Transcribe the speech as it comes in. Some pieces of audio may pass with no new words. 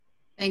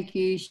Thank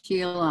you,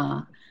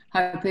 Sheila.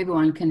 Hope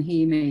everyone can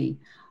hear me.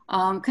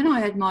 Can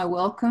I add my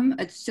welcome?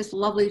 It's just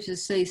lovely to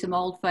see some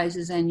old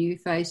faces and new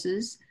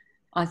faces.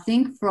 I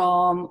think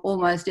from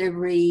almost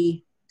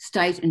every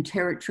state and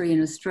territory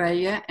in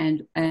Australia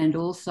and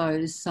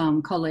also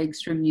some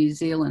colleagues from New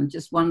Zealand.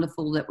 Just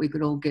wonderful that we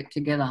could all get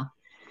together.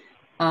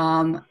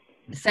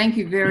 Thank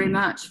you very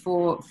much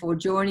for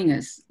joining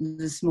us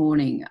this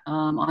morning.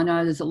 I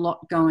know there's a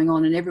lot going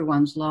on in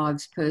everyone's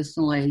lives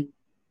personally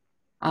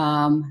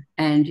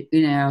and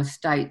in our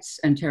states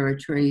and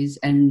territories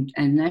and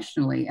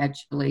nationally,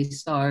 actually.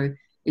 So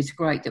it's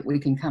great that we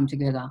can come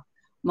together.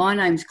 My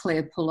name's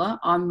Claire Puller.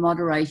 I'm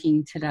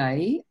moderating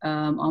today.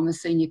 I'm a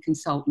senior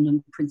consultant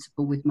and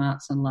principal with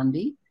Marts and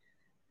Lundy.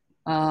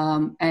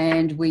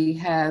 And we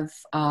have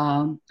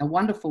a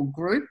wonderful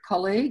group,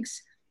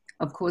 colleagues.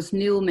 Of course,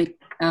 Neil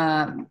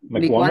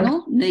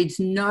McWannell needs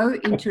no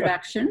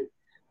introduction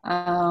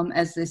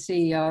as the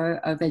CEO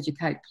of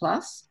Educate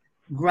Plus.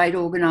 Great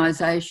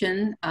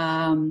organisation.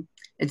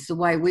 It's the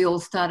way we all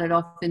started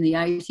off in the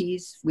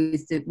 80s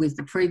with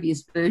the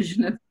previous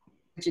version of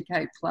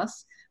Educate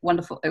Plus.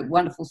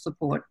 Wonderful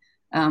support.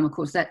 Of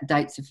course, that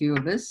dates a few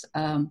of us.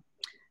 And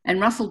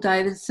Russell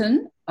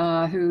Davidson,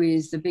 who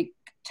is the Vic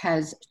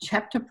Tas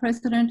chapter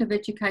president of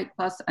Educate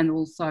Plus and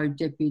also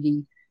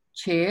deputy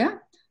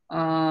chair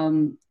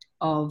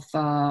of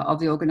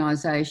the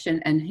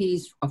organisation. And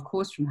he's, of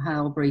course, from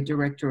Haileybury,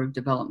 Director of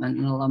Development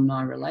and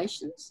Alumni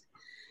Relations.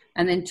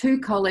 And then two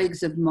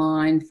colleagues of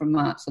mine from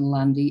Marts and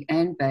Lundy,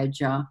 Anne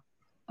Badger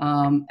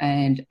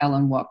and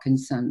Alan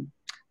Watkinson.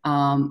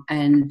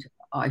 And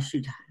I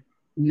should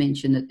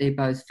mention that they're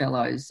both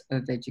fellows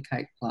of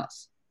Educate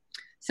Plus.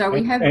 So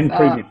we have... And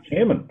previous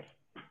chairman.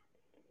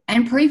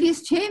 And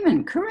previous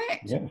chairman,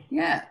 correct. Yeah,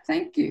 yeah,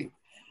 thank you.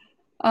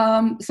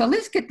 So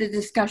let's get the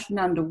discussion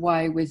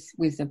underway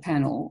with the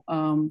panel.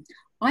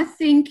 I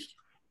think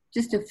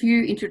just a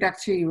few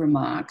introductory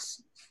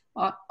remarks.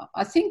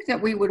 I think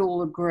that we would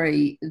all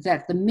agree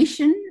that the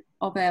mission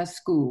of our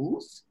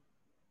schools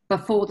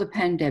before the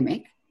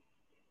pandemic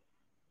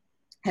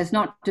has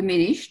not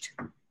diminished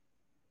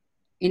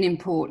in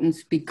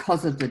importance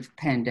because of the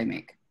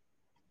pandemic.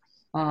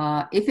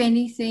 If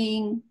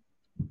anything,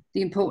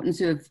 the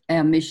importance of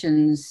our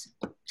missions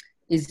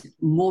is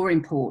more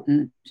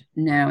important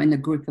now in the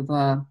grip of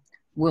a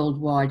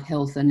worldwide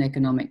health and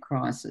economic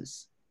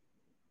crisis.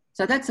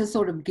 So that's a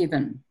sort of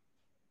given.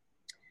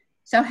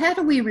 So how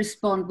do we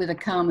respond with a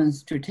calm and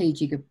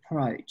strategic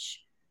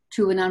approach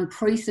to an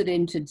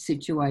unprecedented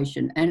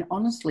situation? And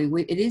honestly,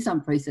 it is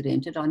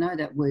unprecedented. I know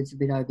that word's a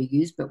bit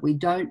overused, but we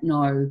don't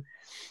know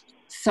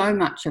so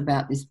much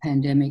about this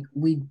pandemic.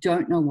 We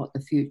don't know what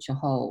the future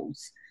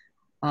holds.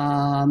 We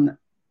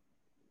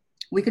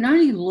can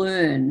only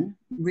learn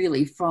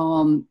really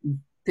from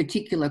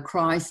particular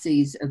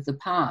crises of the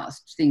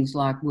past, things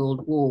like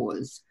world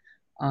wars,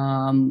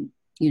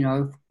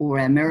 or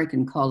our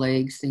American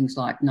colleagues, things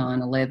like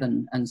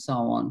 9/11 and so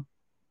on.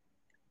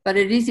 But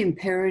it is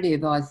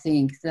imperative, I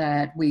think,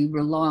 that we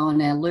rely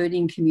on our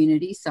learning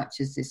community, such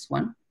as this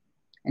one,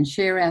 and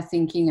share our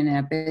thinking and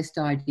our best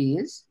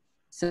ideas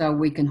so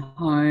we can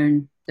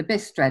hone the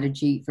best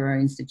strategy for our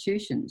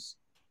institutions.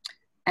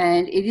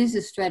 And it is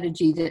a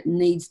strategy that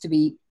needs to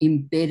be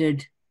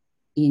embedded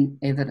in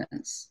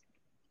evidence.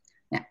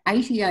 Now,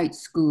 88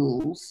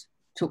 schools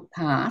took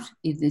part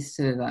in this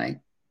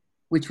survey,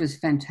 which was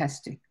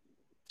fantastic.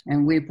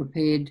 And we're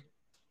prepared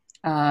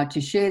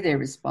to share their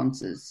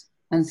responses.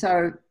 And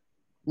so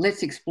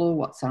let's explore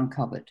what's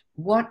uncovered.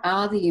 What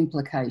are the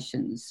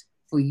implications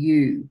for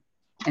you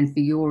and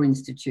for your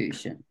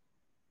institution?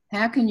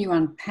 How can you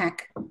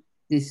unpack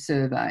this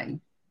survey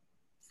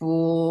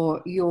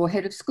for your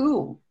head of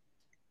school,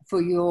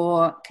 for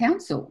your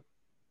council,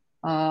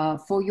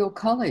 for your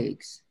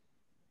colleagues?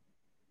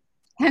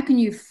 How can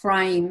you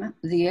frame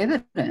the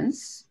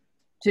evidence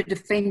to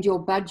defend your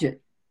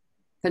budget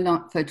for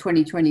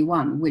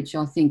 2021, which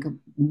I think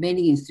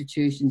many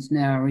institutions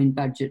now are in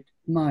budget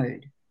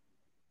mode?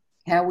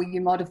 How will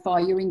you modify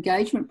your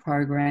engagement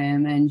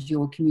program and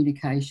your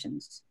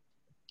communications?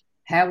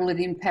 How will it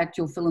impact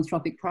your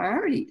philanthropic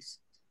priorities?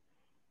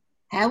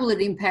 How will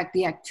it impact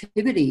the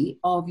activity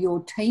of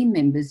your team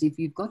members if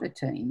you've got a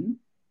team?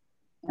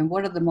 And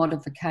what are the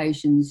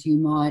modifications you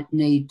might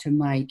need to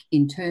make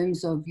in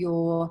terms of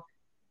your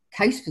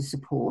case for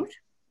support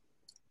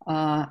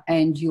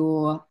and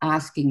your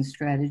asking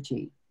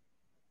strategy?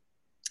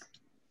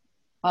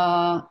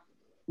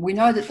 We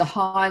know that the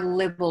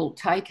high-level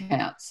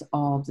takeouts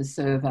of the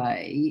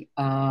survey,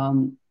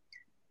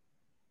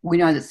 we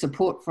know that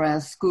support for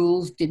our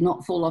schools did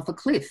not fall off a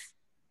cliff.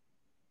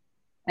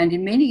 And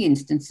in many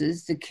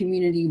instances, the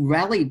community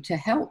rallied to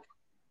help.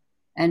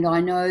 And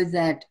I know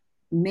that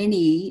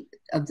many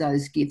of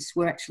those gifts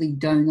were actually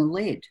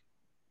donor-led.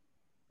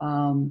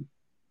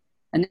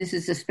 And this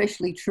is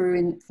especially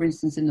true, for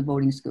instance, in the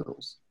boarding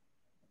schools.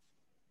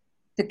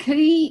 The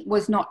key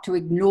was not to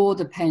ignore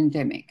the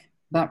pandemic,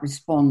 but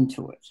respond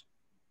to it.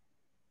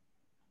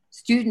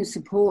 Student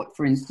support,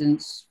 for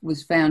instance,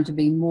 was found to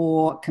be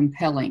more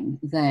compelling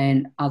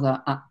than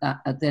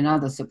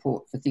other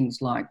support for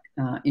things like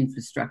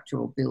infrastructure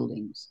or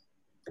buildings.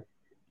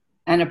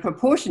 And a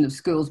proportion of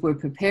schools were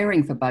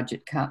preparing for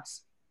budget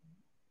cuts,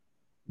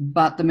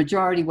 but the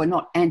majority were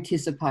not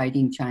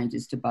anticipating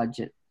changes to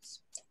budgets.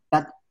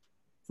 But,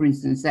 for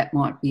instance, that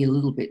might be a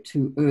little bit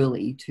too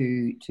early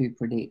to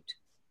predict.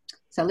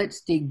 So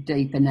let's dig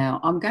deeper now.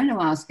 I'm going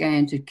to ask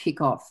Anne to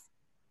kick off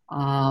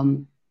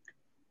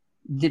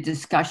the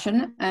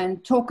discussion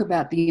and talk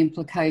about the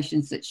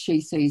implications that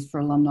she sees for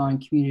alumni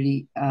and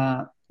community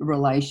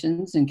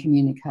relations and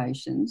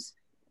communications.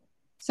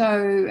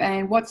 So,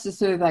 and what's the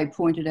survey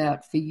pointed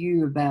out for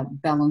you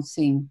about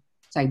balancing,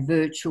 say,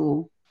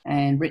 virtual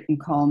and written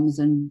comms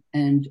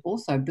and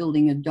also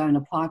building a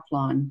donor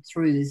pipeline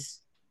through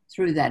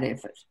that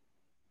effort?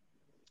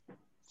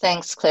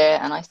 Thanks, Claire.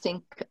 And I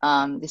think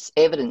this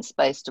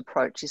evidence-based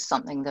approach is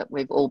something that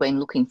we've all been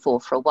looking for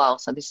a while.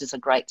 So this is a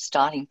great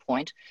starting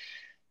point.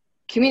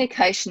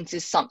 Communications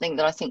is something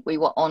that I think we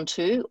were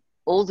onto.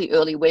 All the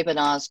early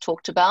webinars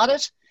talked about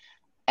it,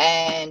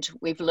 and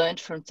we've learned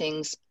from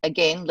things,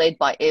 again, led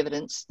by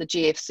evidence. The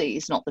GFC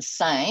is not the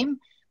same,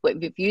 but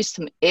we've used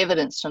some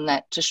evidence from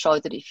that to show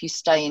that if you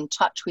stay in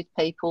touch with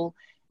people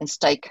and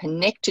stay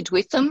connected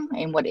with them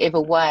in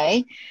whatever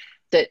way,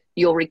 that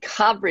your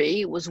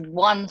recovery was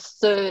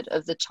 1/3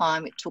 of the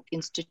time it took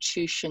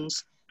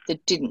institutions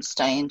that didn't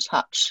stay in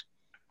touch.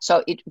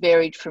 So it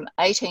varied from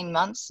 18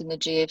 months in the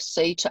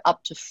GFC to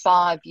up to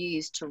 5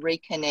 years to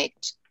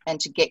reconnect and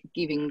to get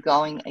giving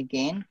going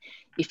again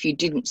if you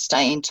didn't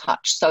stay in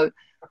touch. So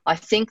I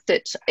think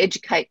that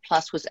Educate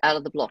Plus was out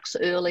of the blocks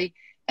early,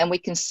 and we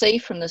can see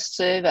from the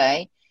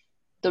survey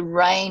the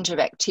range of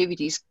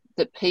activities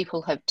that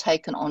people have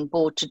taken on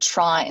board to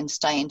try and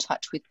stay in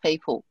touch with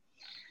people.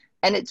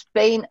 And it's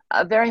been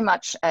very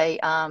much a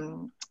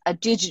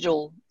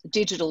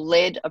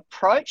digital-led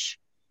approach,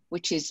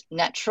 which is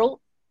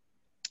natural.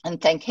 And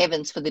thank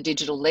heavens for the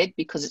digital lead,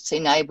 because it's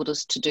enabled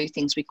us to do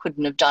things we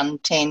couldn't have done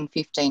 10,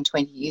 15,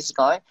 20 years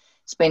ago.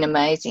 It's been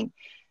amazing.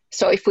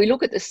 So if we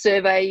look at the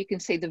survey, you can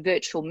see the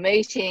virtual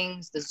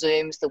meetings, the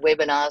Zooms, the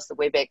webinars, the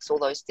WebEx, all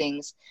those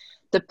things,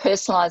 the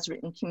personalised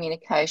written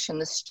communication,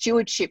 the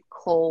stewardship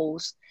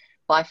calls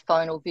by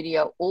phone or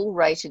video, all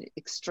rated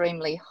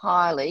extremely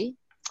highly.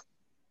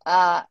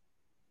 And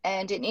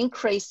an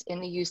increase in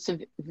the use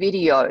of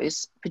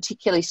videos,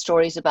 particularly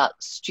stories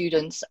about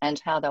students and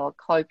how they were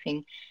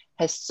coping,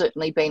 has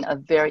certainly been a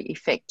very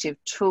effective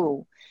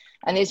tool.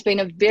 And there's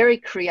been a very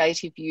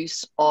creative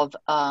use of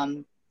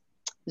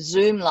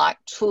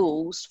Zoom-like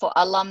tools for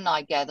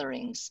alumni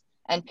gatherings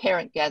and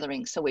parent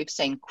gatherings. So we've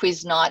seen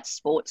quiz nights,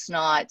 sports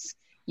nights,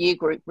 year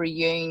group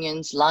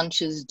reunions,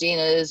 lunches,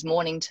 dinners,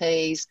 morning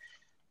teas,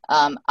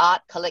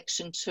 art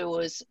collection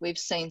tours. We've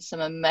seen some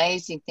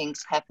amazing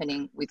things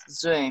happening with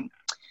Zoom.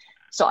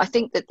 So I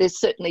think that there's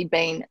certainly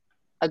been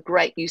a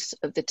great use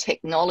of the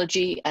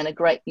technology and a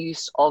great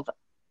use of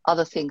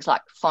other things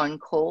like phone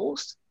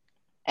calls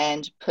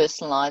and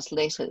personalised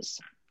letters.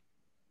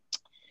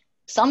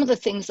 Some of the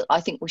things that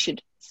I think we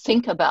should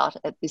think about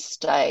at this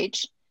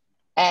stage,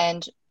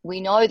 and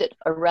we know that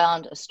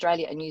around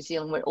Australia and New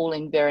Zealand we're all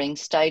in varying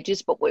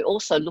stages, but we're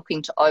also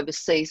looking to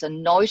overseas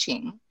and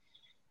noting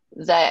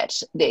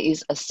that there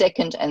is a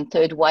second and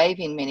third wave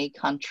in many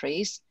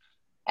countries,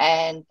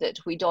 and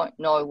that we don't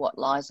know what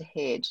lies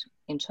ahead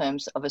in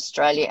terms of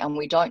Australia, and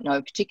we don't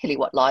know particularly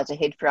what lies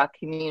ahead for our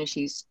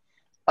communities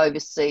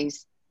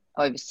overseas.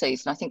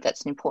 And I think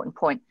that's an important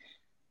point.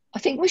 I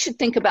think we should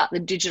think about the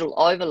digital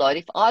overload.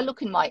 If I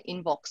look in my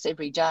inbox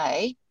every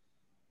day,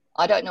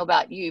 I don't know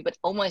about you, but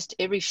almost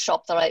every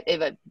shop that I've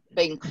ever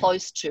been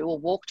close to or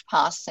walked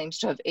past seems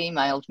to have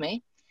emailed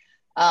me.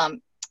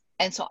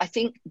 And so I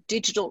think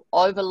digital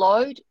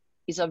overload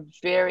is a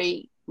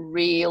very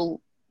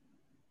real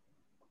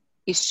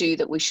issue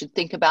that we should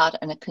think about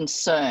and a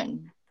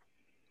concern.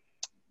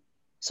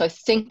 So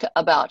think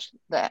about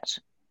that.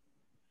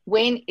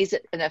 When is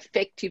it an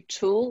effective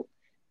tool,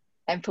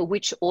 and for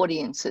which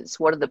audiences?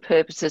 What are the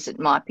purposes it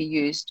might be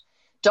used?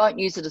 Don't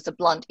use it as a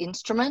blunt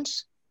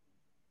instrument.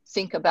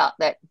 Think about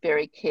that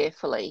very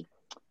carefully.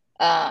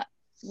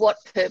 What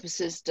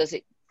purposes does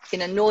it,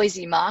 in a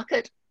noisy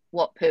market,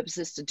 what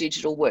purposes does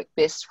digital work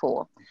best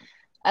for?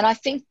 And I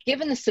think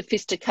given the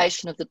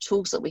sophistication of the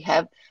tools that we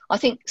have, I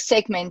think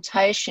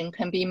segmentation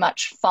can be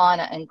much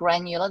finer and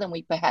granular than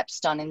we've perhaps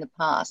done in the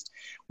past.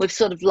 We've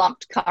sort of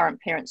lumped current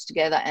parents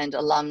together and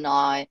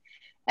alumni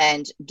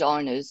and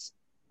donors.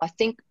 I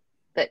think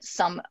that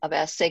some of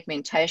our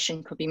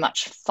segmentation could be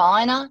much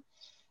finer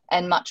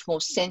and much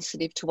more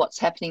sensitive to what's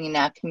happening in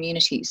our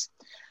communities.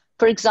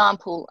 For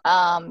example,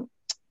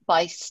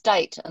 by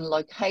state and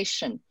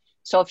location.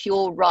 So if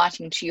you're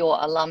writing to your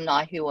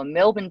alumni who are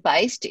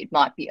Melbourne-based, it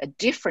might be a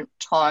different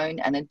tone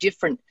and a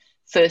different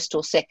first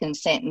or second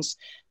sentence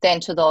than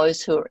to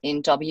those who are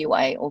in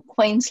WA or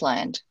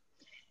Queensland.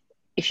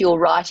 If you're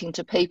writing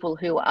to people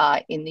who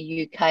are in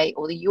the UK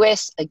or the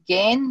US,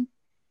 again,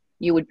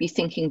 you would be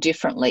thinking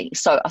differently.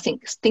 So I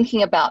think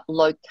thinking about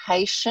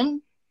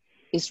location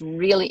is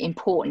really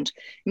important.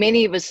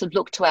 Many of us have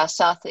looked to our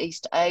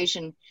Southeast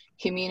Asian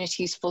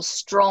communities for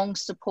strong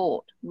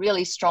support,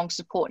 really strong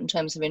support in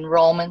terms of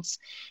enrolments,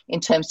 in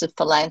terms of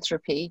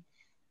philanthropy.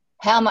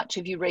 How much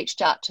have you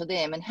reached out to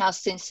them, and how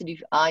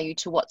sensitive are you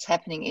to what's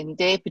happening in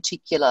their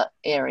particular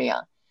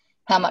area?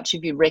 How much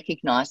have you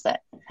recognised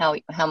that?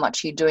 How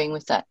much are you doing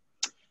with that?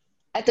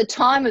 At the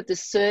time of the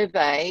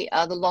survey,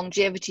 the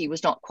longevity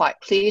was not quite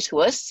clear to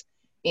us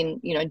in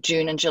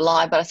June and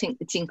July, but I think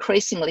it's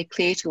increasingly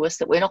clear to us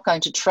that we're not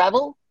going to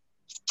travel.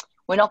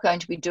 We're not going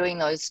to be doing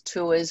those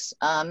tours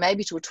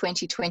maybe till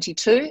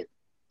 2022.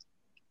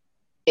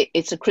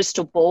 It's a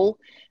crystal ball.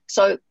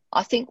 So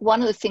I think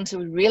one of the things that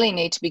we really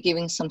need to be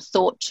giving some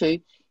thought to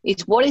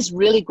is what is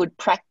really good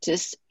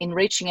practice in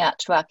reaching out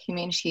to our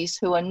communities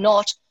who are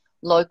not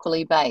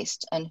locally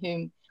based and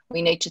whom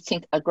we need to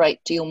think a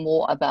great deal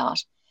more about.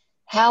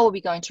 How are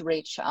we going to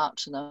reach out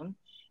to them?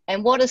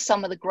 And what are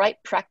some of the great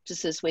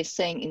practices we're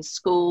seeing in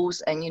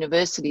schools and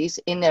universities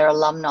in their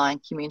alumni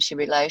and community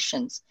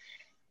relations?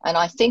 And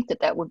I think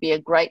that would be a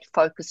great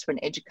focus for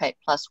an Educate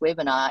Plus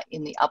webinar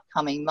in the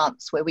upcoming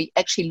months, where we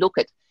actually look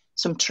at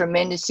some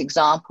tremendous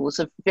examples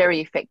of very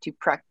effective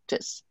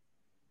practice.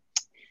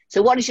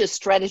 So what is your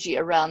strategy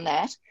around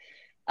that?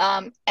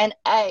 And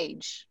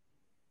age,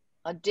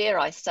 dare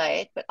I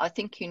say it, but I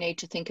think you need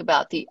to think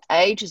about the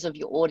ages of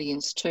your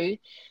audience too.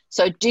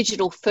 So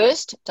digital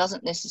first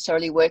doesn't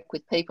necessarily work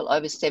with people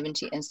over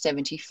 70 and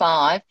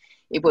 75.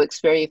 It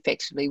works very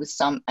effectively with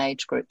some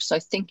age groups. So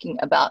thinking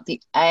about the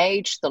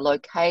age, the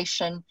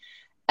location,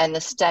 and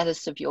the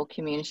status of your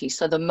community.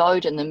 So the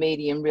mode and the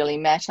medium really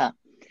matter.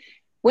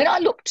 When I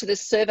looked to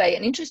this survey,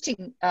 an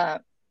interesting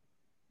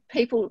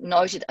people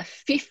noted a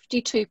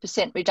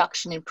 52%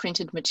 reduction in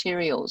printed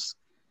materials.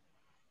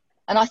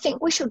 And I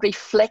think we should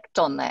reflect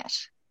on that.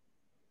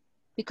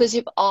 Because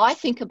if I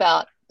think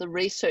about the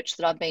research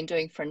that I've been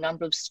doing for a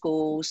number of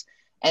schools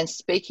and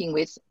speaking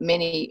with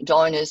many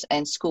donors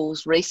and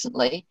schools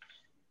recently,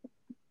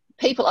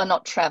 people are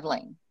not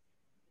traveling.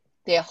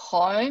 They're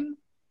home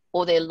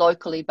or they're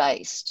locally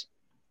based.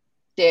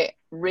 They're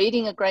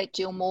reading a great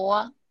deal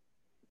more.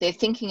 They're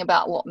thinking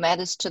about what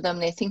matters to them.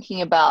 They're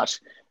thinking about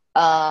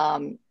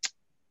the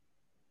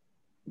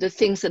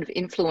things that have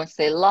influenced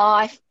their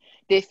life.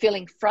 They're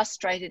feeling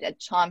frustrated at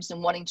times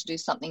and wanting to do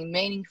something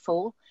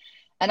meaningful.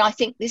 And I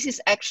think this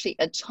is actually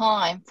a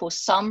time for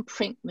some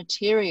print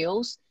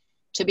materials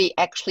to be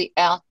actually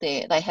out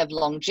there. They have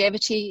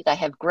longevity, they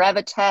have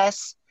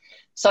gravitas.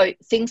 So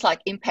things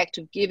like impact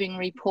of giving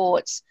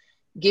reports,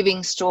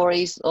 giving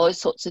stories, those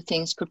sorts of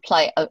things could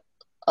play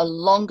a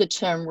longer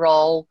term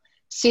role,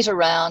 sit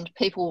around,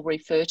 people will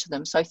refer to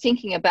them. So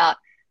thinking about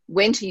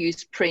when to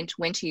use print,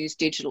 when to use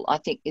digital, I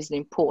think is an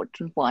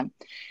important one.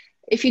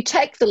 If you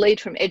take the lead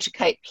from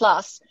Educate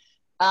Plus,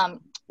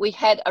 we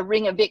had a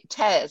Ring a Vic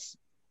Taz,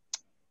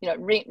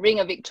 ring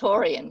a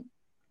Victorian.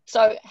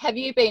 So have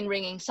you been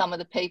ringing some of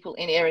the people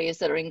in areas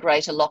that are in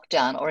greater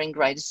lockdown or in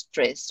greater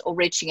stress, or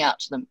reaching out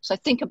to them? So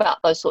think about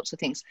those sorts of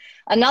things.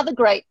 Another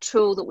great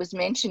tool that was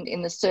mentioned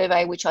in the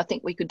survey, which I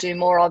think we could do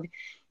more of,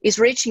 is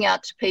reaching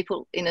out to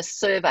people in a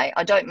survey.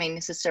 I don't mean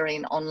necessarily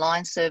an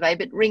online survey,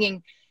 but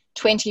ringing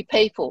 20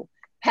 people.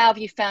 How have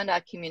you found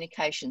our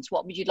communications?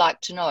 What would you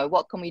like to know?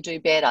 What can we do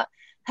better?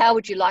 How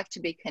would you like to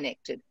be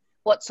connected?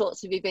 What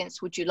sorts of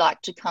events would you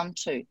like to come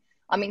to?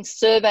 I mean,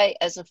 survey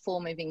as a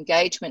form of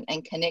engagement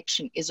and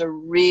connection is a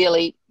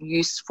really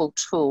useful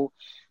tool.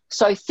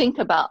 So think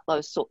about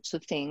those sorts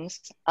of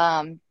things.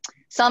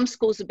 Some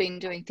schools have been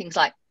doing things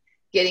like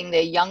getting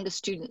their younger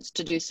students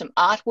to do some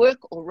artwork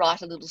or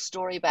write a little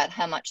story about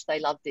how much they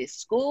love their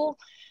school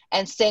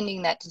and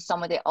sending that to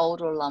some of their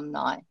older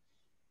alumni.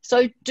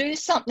 So do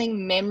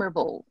something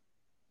memorable,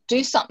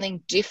 do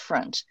something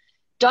different.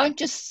 Don't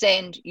just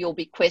send your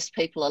bequest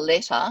people a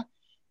letter,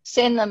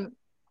 send them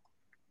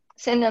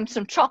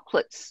some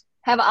chocolates,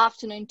 have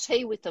afternoon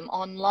tea with them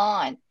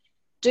online,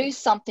 do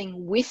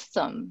something with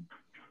them,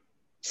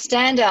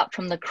 stand out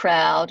from the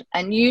crowd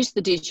and use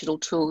the digital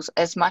tools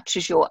as much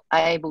as you're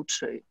able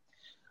to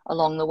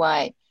along the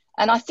way.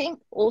 And I think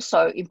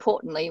also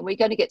importantly, we're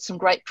going to get some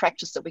great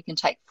practice that we can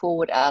take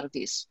forward out of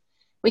this.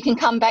 We can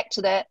come back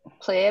to that,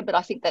 Claire, but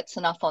I think that's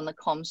enough on the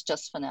comms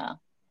just for now.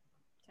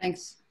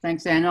 Thanks,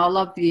 Anne. I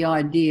love the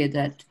idea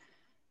that,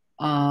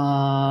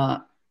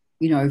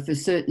 for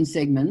certain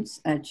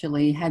segments,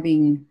 actually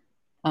having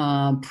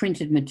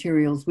printed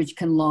materials which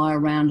can lie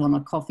around on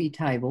a coffee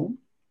table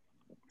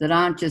that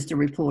aren't just a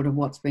report of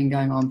what's been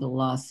going on for the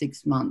last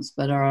 6 months,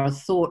 but are a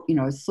thought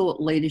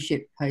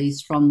leadership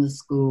piece from the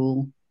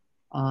school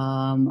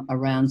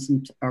around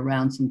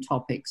some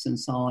topics and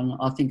so on.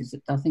 I think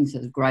it's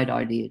a great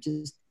idea.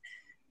 Just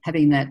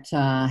having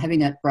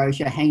that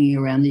brochure hanging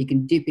around that you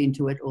can dip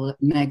into it, or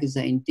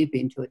magazine, dip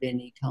into it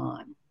any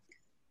time.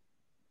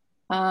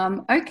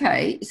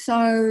 Okay,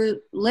 so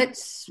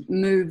let's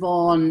move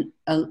on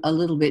a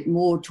little bit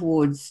more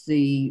towards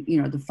the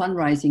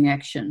fundraising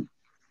action.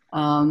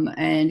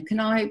 And can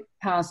I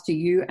pass to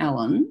you,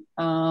 Alan?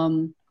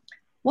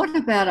 What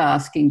about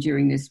asking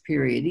during this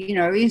period? You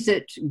know, is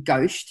it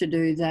gauche to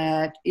do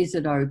that? Is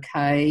it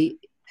okay?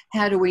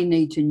 How do we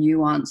need to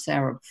nuance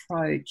our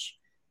approach?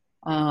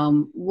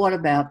 What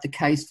about the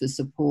case for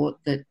support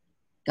that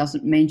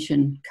doesn't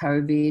mention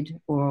COVID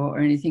or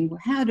anything?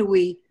 How do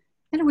we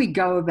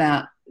go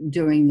about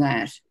doing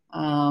that?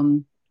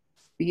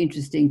 Be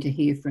interesting to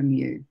hear from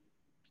you.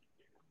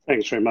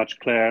 Thanks very much,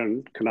 Claire,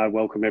 and can I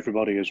welcome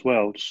everybody as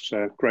well. It's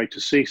great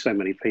to see so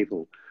many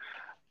people.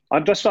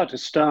 I'd just like to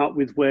start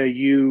with where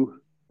you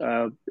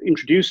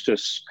introduced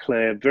us,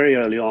 Claire, very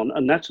early on,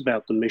 and that's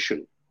about the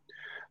mission.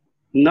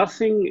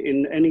 Nothing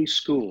in any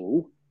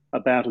school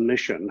about a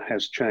mission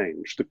has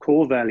changed. The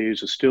core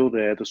values are still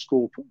there.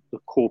 The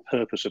core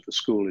purpose of the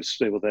school is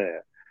still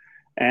there.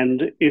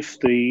 And if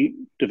the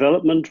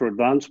Development or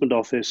Advancement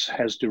Office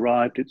has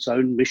derived its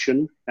own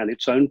mission and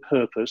its own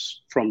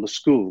purpose from the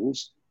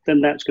schools, then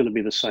that's going to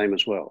be the same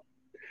as well.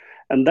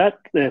 And that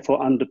therefore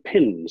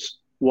underpins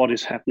what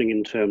is happening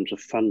in terms of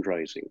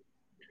fundraising.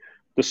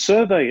 The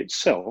survey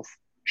itself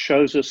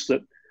shows us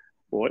that,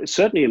 or it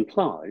certainly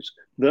implies,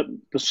 that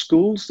the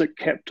schools that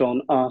kept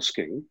on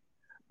asking,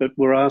 but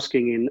were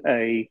asking in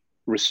a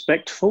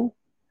respectful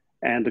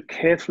and a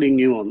carefully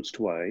nuanced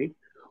way,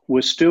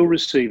 were still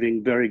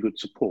receiving very good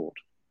support.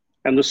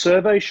 And the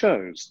survey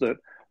shows that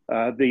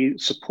the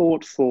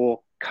support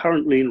for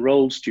currently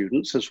enrolled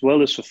students, as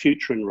well as for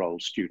future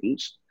enrolled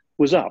students,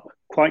 was up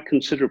quite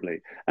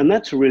considerably. And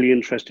that's a really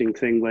interesting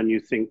thing when you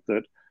think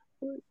that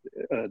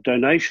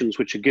donations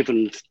which are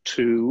given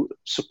to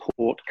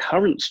support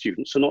current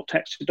students are not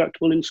tax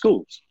deductible in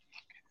schools.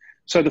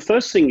 So the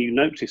first thing you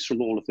notice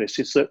from all of this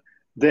is that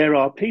there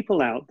are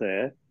people out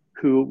there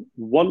who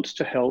want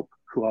to help,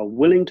 who are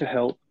willing to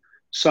help,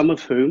 some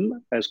of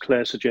whom, as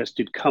Claire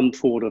suggested, come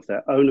forward of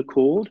their own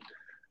accord,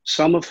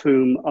 some of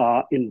whom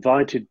are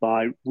invited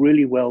by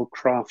really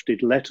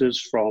well-crafted letters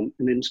from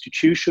an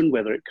institution,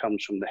 whether it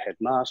comes from the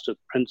headmaster, the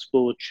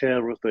principal,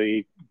 chair of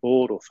the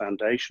board or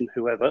foundation,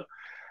 whoever,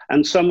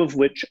 and some of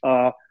which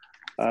are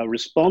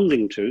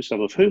responding to,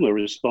 some of whom are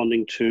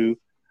responding to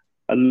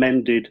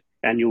amended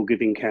annual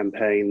giving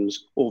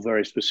campaigns or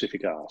very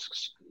specific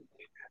asks.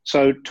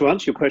 So to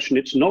answer your question,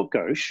 it's not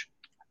gauche,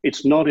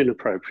 it's not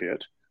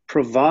inappropriate,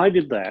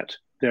 provided that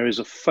there is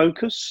a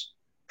focus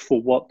for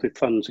what the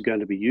funds are going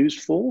to be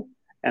used for,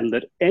 and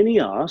that any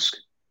ask,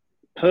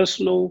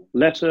 personal,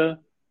 letter,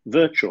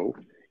 virtual,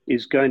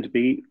 is going to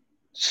be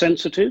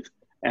sensitive,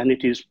 and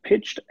it is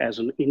pitched as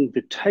an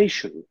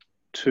invitation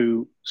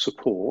to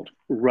support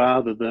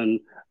rather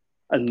than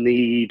a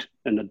need.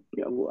 And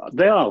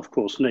there are, of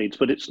course, needs,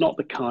 but it's not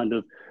the kind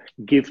of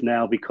give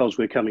now because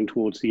we're coming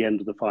towards the end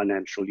of the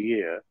financial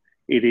year.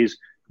 It is,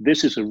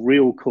 this is a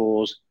real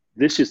cause,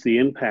 this is the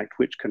impact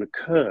which can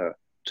occur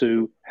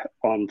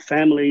on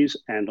families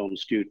and on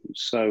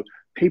students. So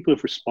people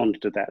have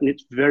responded to that, and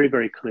it's very,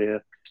 very clear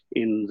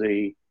in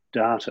the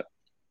data.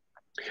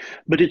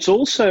 But it's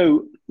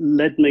also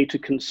led me to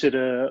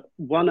consider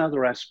one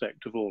other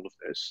aspect of all of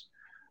this.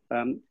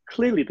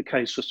 Clearly, the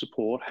case for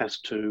support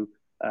has to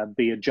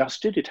be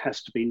adjusted. It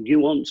has to be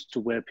nuanced to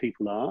where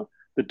people are.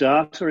 The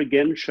data,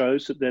 again,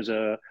 shows that there's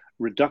a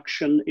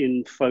reduction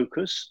in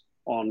focus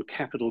on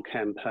capital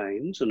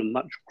campaigns and a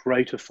much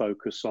greater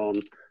focus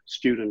on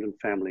student and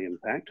family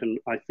impact. And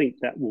I think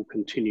that will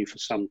continue for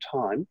some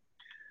time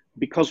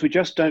because we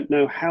just don't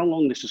know how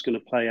long this is going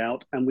to play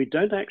out. And we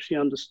don't actually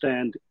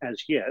understand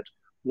as yet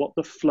what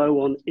the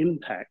flow on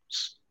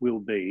impacts will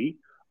be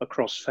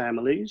across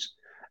families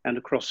and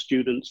across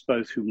students,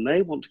 both who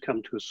may want to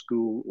come to a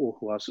school or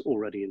who are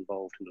already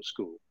involved in a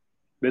school.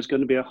 There's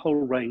going to be a whole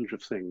range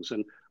of things.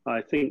 And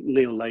I think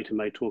Neil later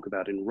may talk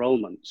about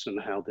enrollments and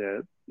how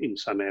they're in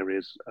some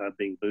areas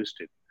being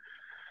boosted.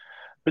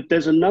 But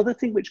there's another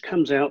thing which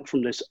comes out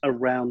from this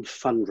around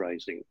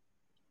fundraising.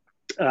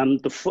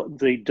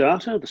 The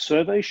data, the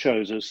survey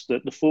shows us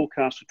that the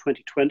forecast for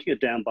 2020 are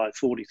down by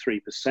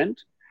 43%,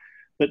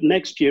 but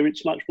next year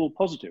it's much more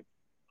positive.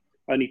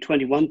 Only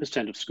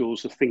 21% of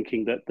schools are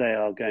thinking that they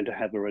are going to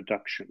have a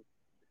reduction.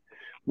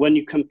 When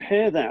you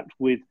compare that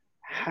with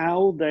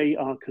how they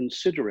are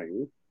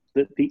considering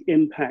that the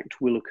impact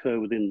will occur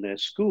within their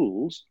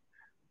schools,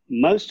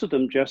 most of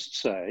them just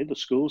say, the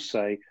schools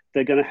say,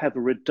 they're going to have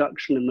a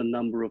reduction in the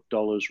number of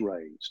dollars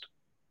raised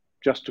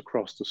just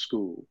across the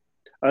school.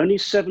 Only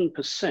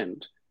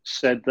 7%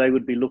 said they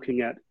would be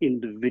looking at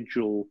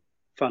individual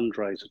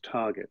fundraiser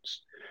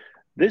targets.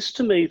 This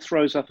to me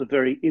throws up a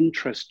very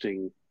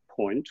interesting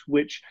point,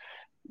 which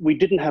we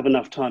didn't have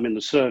enough time in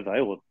the survey,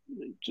 or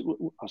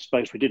I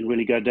suppose we didn't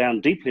really go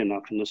down deeply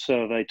enough in the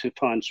survey to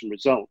find some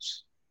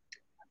results.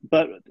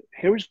 But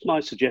here is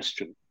my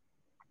suggestion.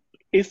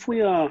 If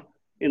we are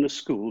in a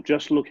school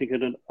just looking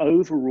at an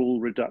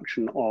overall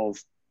reduction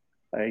of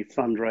a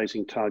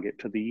fundraising target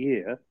for the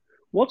year,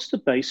 what's the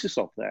basis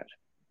of that?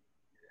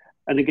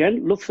 And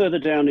again, look further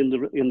down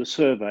in the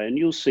survey and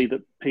you'll see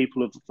that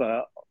people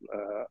have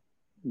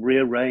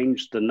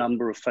rearranged the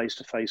number of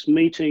face-to-face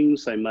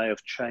meetings. They may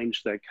have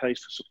changed their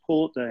case for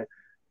support. There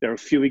are a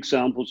few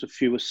examples of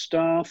fewer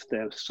staff.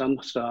 There are some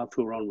staff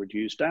who are on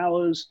reduced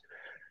hours.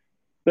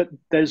 But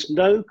there's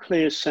no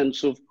clear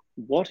sense of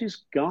what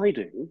is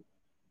guiding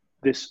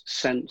this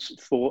sense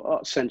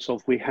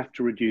of we have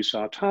to reduce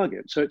our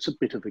target. So it's a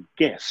bit of a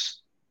guess.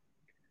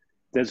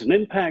 There's an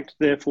impact,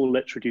 therefore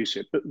let's reduce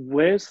it. But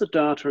where's the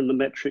data and the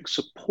metrics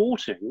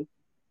supporting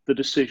the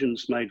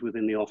decisions made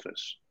within the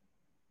office?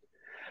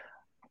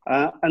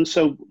 And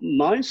so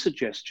my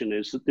suggestion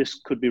is that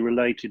this could be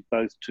related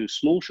both to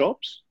small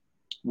shops,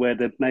 where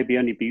there maybe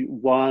only be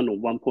 1 or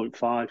 1.5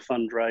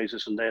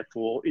 fundraisers, and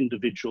therefore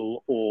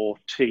individual or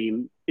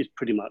team is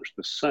pretty much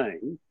the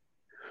same,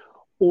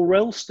 or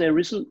else there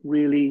isn't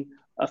really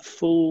a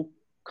full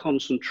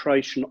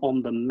concentration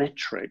on the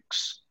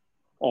metrics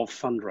of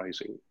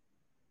fundraising.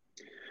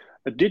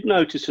 I did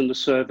notice in the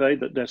survey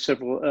that there's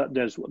several.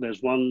 There's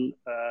one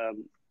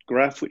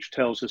graph which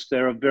tells us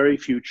there are very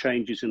few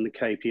changes in the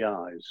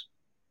KPIs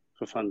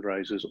for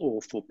fundraisers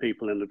or for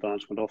people in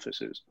advancement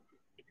offices.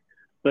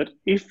 But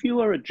if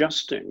you are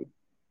adjusting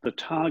the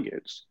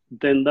targets,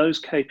 then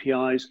those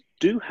KPIs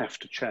do have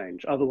to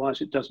change. Otherwise,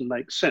 it doesn't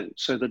make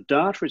sense. So the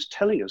data is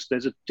telling us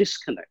there's a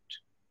disconnect.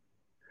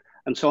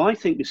 And so I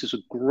think this is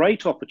a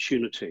great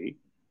opportunity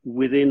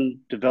within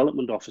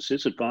development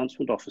offices,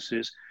 advancement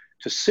offices,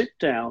 to sit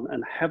down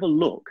and have a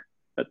look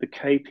at the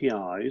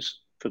KPIs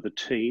for the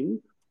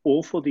team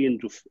or for the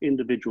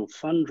individual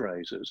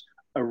fundraisers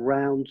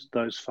around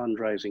those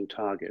fundraising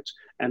targets,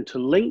 and to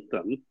link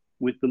them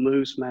with the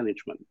moves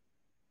management.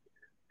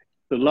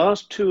 The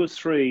last 2 or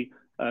 3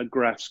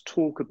 graphs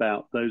talk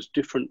about those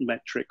different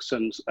metrics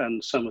and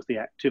some of the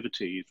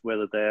activities,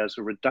 whether there's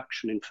a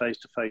reduction in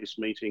face-to-face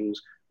meetings,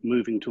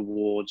 moving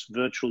towards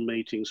virtual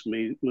meetings,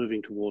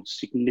 moving towards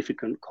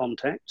significant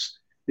contacts.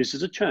 This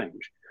is a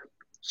change.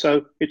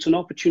 So it's an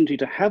opportunity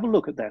to have a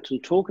look at that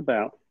and talk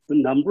about the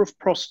number of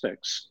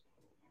prospects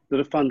that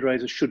a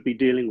fundraiser should be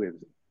dealing with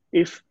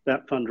if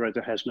that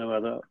fundraiser has no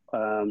other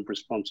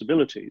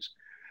responsibilities,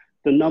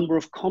 the number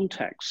of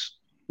contacts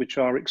which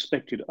are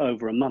expected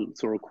over a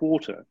month or a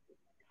quarter,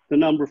 the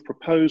number of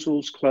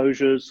proposals,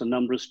 closures, the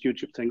number of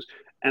stewardship things,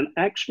 and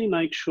actually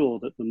make sure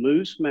that the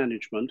moves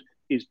management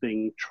is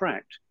being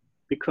tracked.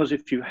 Because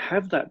if you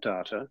have that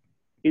data,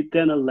 it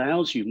then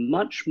allows you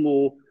much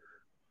more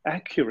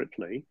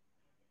accurately,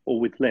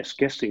 or with less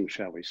guessing,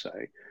 shall we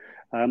say,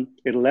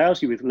 it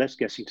allows you with less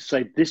guessing to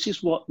say, this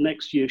is what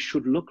next year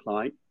should look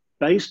like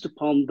based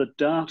upon the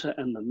data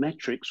and the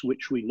metrics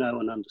which we know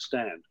and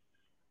understand.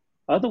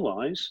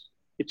 Otherwise,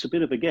 it's a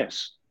bit of a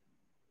guess.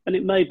 And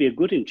it may be a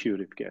good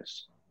intuitive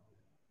guess.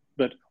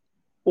 But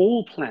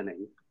all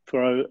planning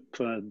for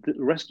the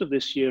rest of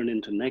this year and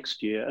into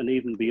next year and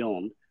even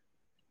beyond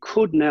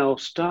could now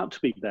start to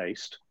be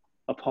based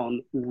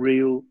upon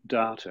real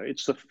data.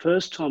 It's the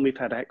first time we've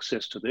had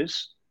access to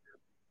this.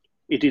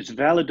 It is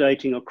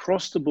validating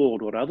across the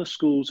board what other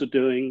schools are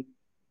doing,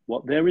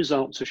 what their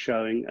results are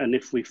showing, and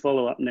if we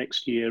follow up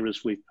next year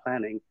as we're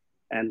planning,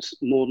 and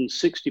more than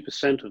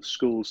 60% of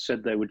schools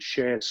said they would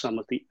share some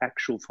of the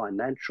actual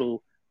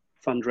financial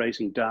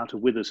fundraising data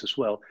with us as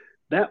well,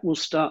 that will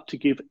start to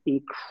give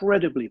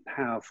incredibly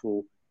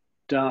powerful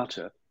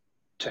data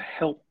to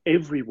help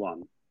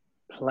everyone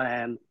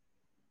plan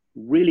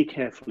really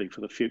carefully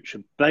for the future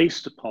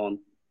based upon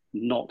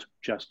not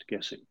just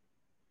guessing.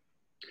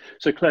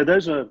 So Claire,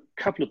 those are a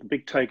couple of the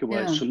big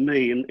takeaways for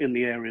me in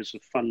the areas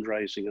of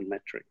fundraising and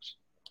metrics.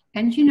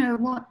 And you know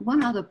what,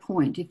 one other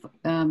point, if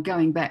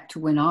going back to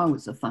when I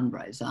was a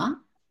fundraiser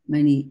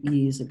many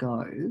years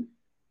ago,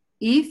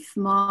 if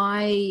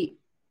my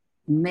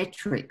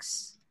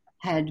metrics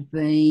had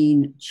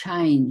been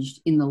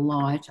changed in the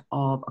light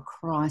of a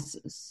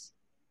crisis,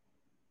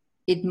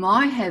 it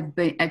might have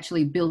been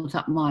actually built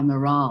up my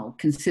morale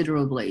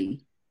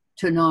considerably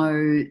to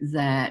know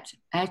that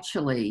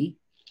actually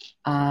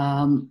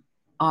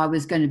I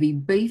was going to be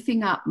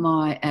beefing up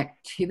my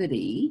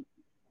activity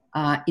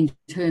in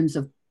terms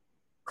of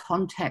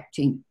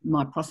contacting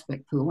my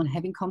prospect pool and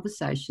having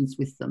conversations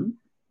with them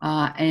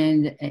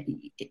and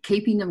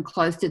keeping them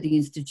close to the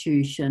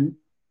institution,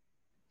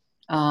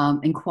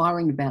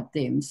 inquiring about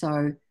them.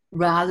 So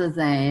rather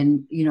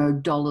than, you know,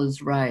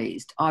 dollars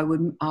raised,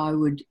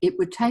 it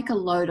would take a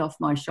load off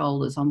my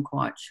shoulders, I'm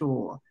quite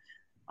sure.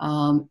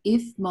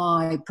 If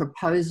my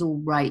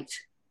proposal rate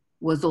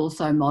was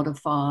also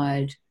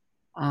modified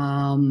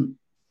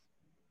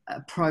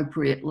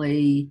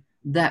appropriately,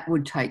 that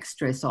would take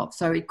stress off.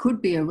 So it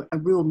could be a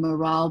real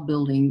morale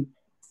building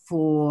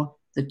for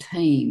the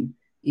team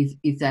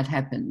if that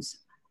happens.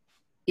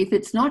 If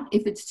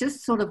it's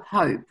just sort of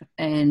hope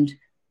and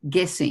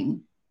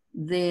guessing,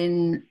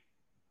 then,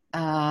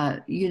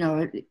 you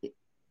know,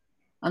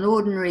 an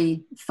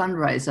ordinary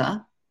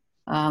fundraiser,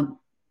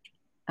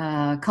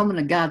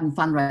 Common Garden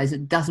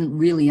fundraiser doesn't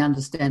really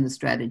understand the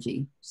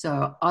strategy.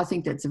 So I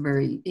think that's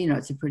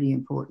it's a pretty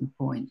important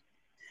point.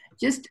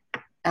 Just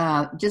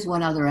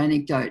one other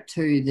anecdote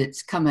too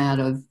that's come out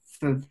of,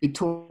 for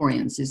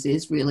Victorians,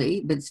 is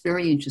really, but it's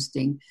very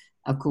interesting.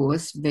 Of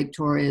course,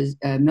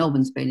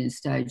 Melbourne's been in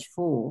stage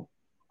 4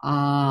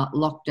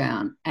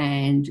 lockdown,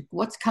 and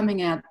what's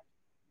coming out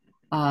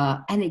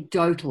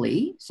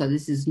anecdotally, so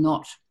this is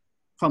not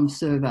from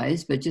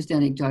surveys, but just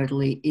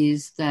anecdotally,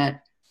 is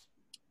that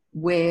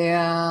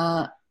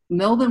where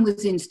Melbourne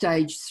was in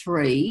stage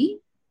 3,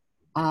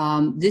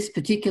 this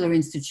particular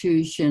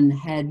institution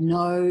had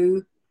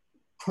no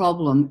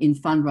problem in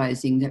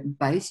fundraising, that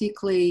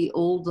basically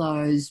all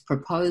those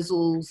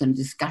proposals and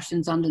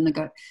discussions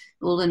under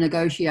all the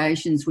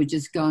negotiations were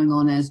just going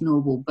on as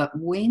normal. But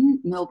when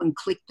Melbourne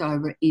clicked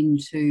over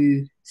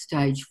into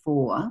stage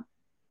 4,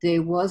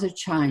 there was a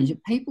change.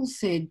 People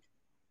said,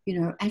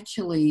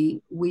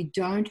 actually, we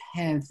don't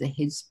have the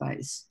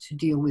headspace to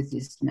deal with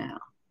this now.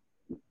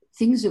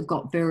 Things have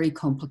got very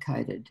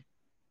complicated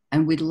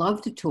and we'd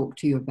love to talk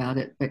to you about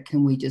it, but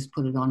can we just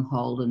put it on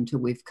hold until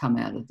we've come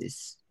out of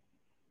this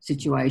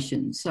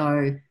situation?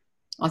 So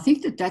I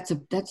think that's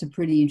a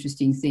pretty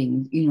interesting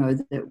thing,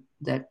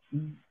 that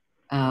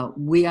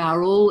we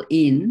are all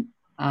in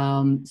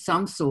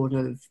some sort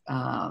of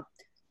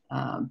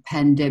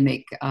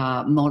pandemic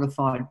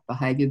modified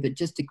behaviour, but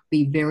just to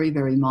be very,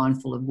 very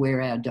mindful of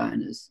where our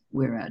donors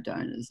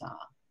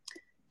are.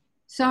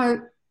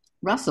 So,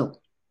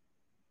 Russell,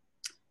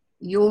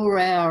 you're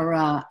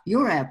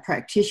our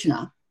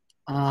practitioner.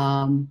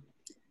 Have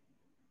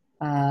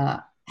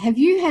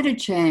you had a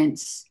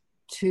chance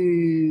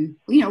to,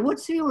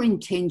 what's your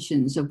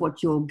intentions of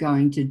what you're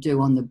going to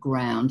do on the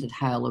ground at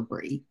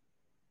Haileybury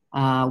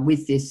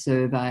with this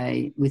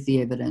survey, with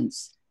the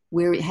evidence?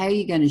 How are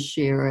you going to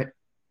share it?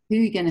 Who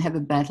are you going to have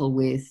a battle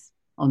with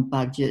on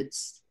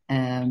budgets?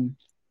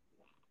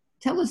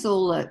 Tell us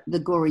all the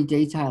gory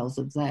details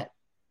of that.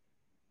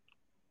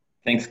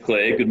 Thanks,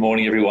 Claire. Good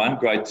morning, everyone.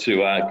 Great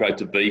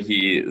to be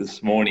here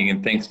this morning,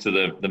 and thanks to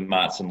the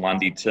Marts and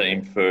Lundy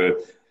team for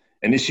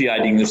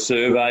initiating the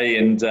survey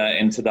and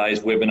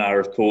today's webinar,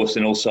 of course,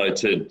 and also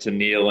to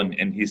Neil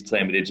and his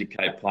team at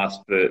Educate Plus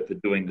for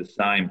doing the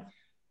same.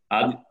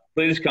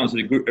 This comes at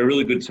a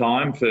really good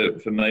time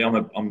for me.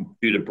 I'm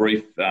due to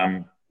brief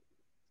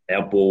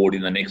our board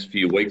in the next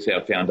few weeks,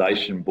 our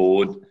foundation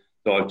board.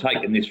 So I've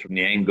taken this from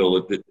the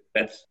angle that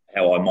that's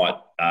how I might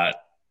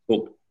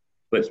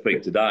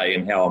speak today,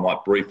 and how I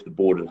might brief the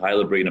board at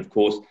Haileybury, and of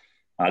course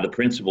the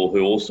principal,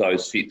 who also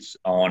sits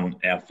on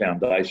our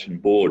foundation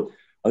board.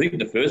 I think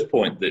the first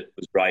point that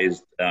was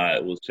raised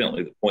was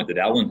certainly the point that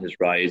Alan has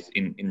raised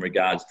in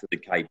regards to the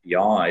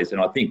KPIs,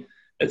 and I think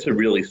that's a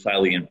really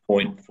salient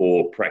point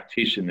for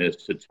practitioners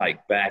to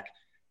take back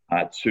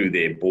to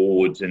their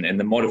boards, and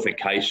the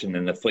modification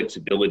and the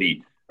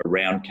flexibility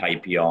around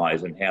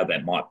KPIs and how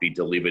that might be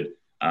delivered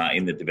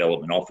in the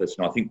development office.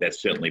 And I think that's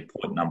certainly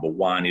point number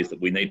one, is that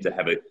we need to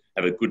have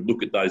a good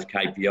look at those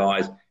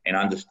KPIs and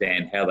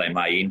understand how they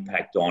may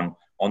impact on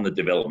the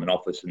development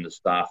office and the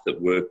staff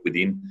that work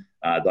within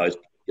those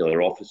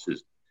particular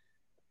offices.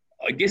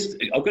 I guess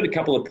I've got a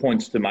couple of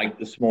points to make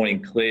this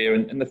morning, Claire,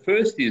 and the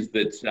first is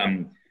that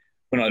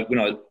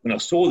when I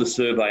saw the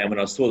survey and when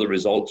I saw the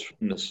results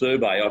from the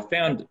survey, I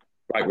found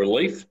great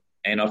relief,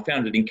 and I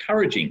found it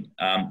encouraging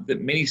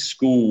that many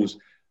schools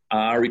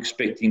are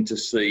expecting to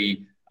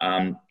see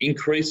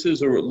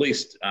increases, or at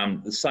least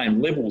the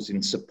same levels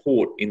in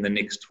support in the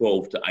next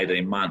 12 to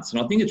 18 months.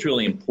 And I think it's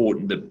really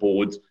important that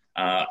boards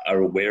are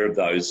aware of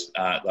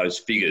those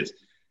figures.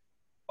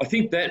 I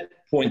think that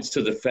points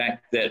to the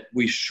fact that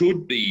we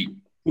should be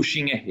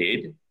pushing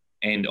ahead,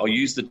 and I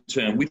use the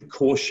term with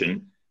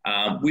caution,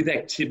 with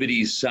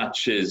activities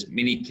such as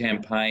mini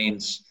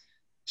campaigns,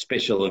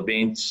 special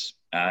events,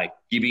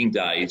 giving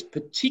days,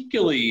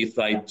 particularly if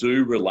they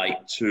do relate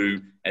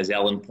to, as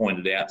Alan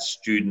pointed out,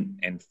 student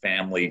and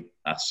family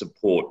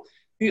support.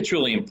 I think it's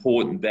really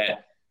important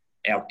that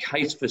our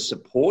case for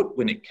support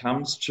when it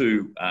comes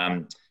to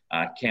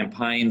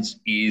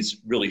campaigns is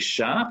really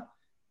sharp,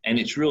 and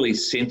it's really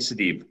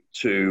sensitive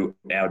to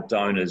our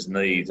donors'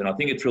 needs. And I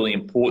think it's really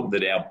important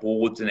that our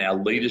boards and our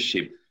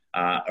leadership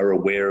are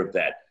aware of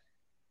that.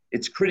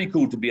 It's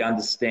critical to be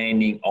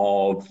understanding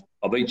of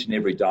each and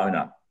every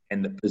donor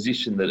and the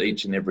position that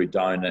each and every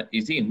donor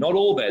is in. Not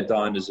all of our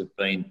donors have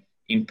been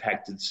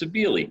impacted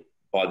severely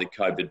by the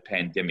COVID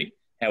pandemic.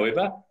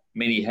 However,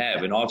 many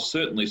have, and I've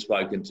certainly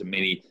spoken to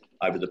many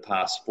over the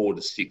past 4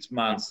 to 6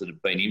 months that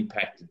have been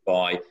impacted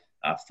by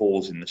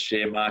falls in the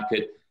share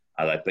market.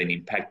 They've been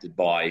impacted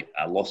by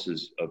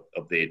losses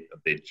of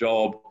their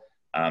job.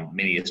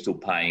 Many are still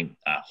paying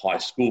high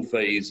school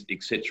fees,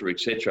 etc.,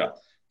 etc.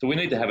 So we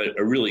need to have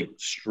a really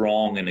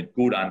strong and a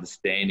good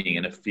understanding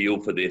and a feel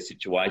for their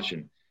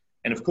situation.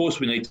 And of course,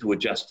 we need to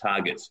adjust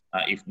targets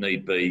if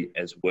need be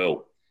as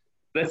well.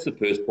 That's the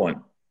first point.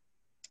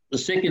 The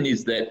second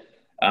is that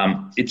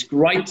it's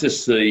great to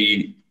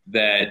see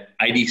that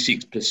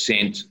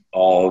 86%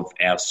 of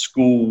our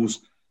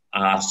schools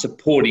are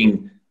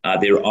supporting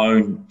their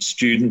own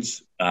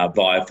students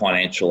via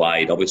financial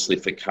aid, obviously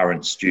for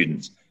current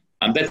students.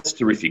 That's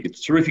terrific.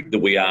 It's terrific that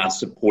we are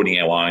supporting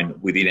our own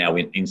within our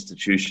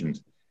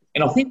institutions.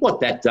 And I think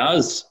what that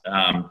does,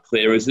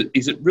 Claire, is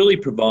it really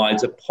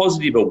provides a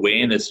positive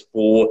awareness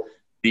for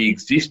the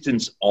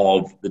existence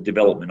of the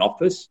development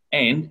office,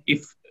 and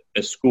if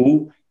a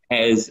school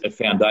has a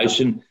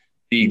foundation,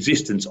 the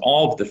existence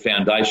of the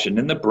foundation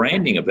and the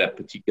branding of that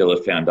particular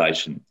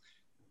foundation.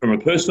 From a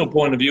personal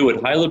point of view at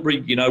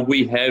Haileybury,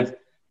 we have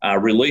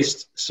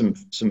released some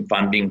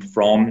funding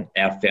from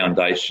our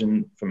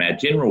foundation, from our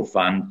general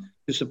fund,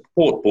 to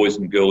support boys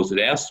and girls at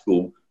our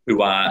school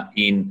who are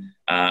in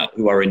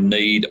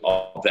need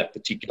of that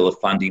particular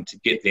funding to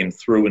get them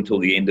through until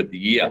the end of the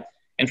year.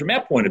 And from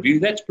our point of view,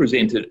 that's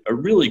presented a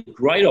really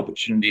great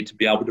opportunity to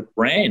be able to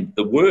brand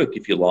the work,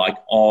 if you like,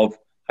 of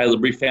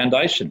Haileybury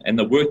Foundation and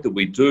the work that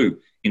we do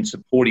in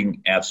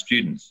supporting our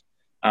students.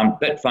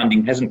 That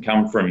funding hasn't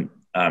come from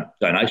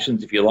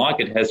donations, if you like.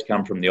 It has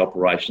come from the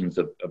operations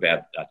of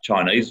our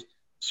Chinese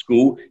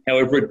school.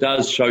 However, it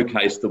does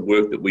showcase the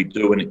work that we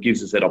do, and it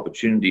gives us that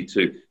opportunity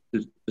to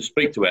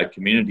speak to our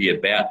community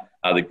about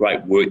the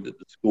great work that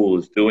the school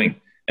is doing.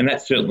 And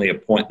that's certainly a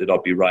point that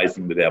I'll be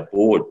raising with our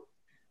board.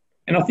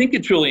 And I think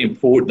it's really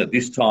important at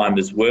this time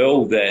as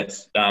well that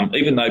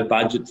even though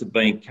budgets are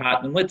being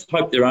cut, and let's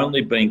hope they're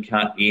only being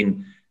cut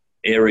in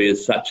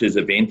areas such as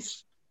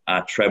events,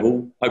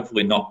 travel,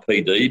 hopefully not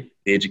PD.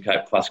 The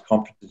Educate Plus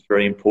conference is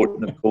very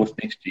important, of course,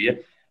 next year.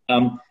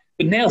 But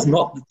now's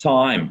not the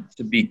time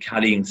to be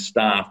cutting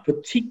staff,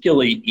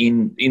 particularly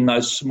in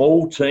those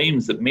small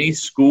teams that many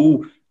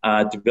school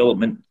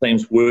development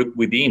teams work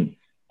within,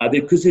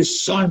 because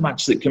there's so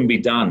much that can be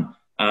done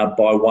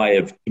by way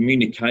of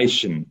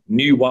communication,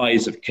 new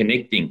ways of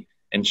connecting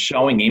and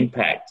showing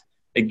impact.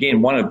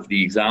 Again, one of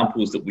the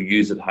examples that we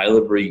use at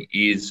Haileybury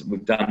is,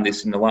 we've done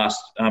this in the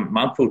last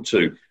month or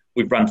two,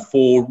 we've run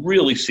 4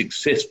 really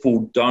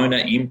successful donor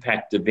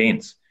impact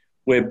events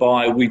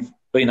whereby we've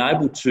been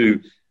able to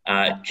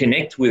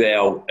connect with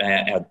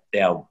our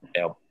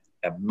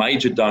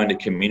major donor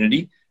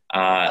community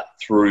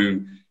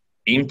through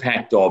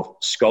impact of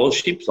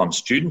scholarships on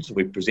students.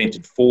 We've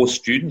presented 4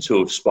 students who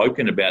have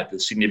spoken about the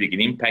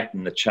significant impact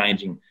and the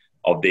changing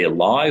of their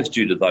lives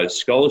due to those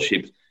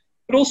scholarships,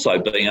 but also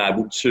being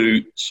able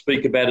to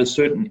speak about a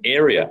certain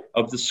area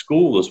of the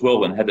school as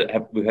well. And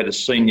we've had a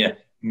senior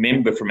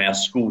member from our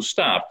school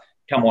staff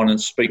come on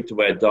and speak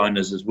to our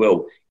donors as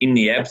well. In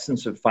the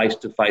absence of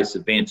face-to-face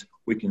events,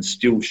 we can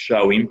still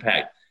show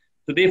impact.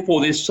 So therefore,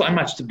 there's so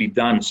much to be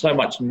done, so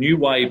much new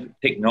wave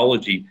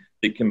technology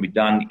that can be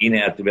done in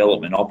our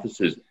development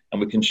offices, and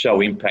we can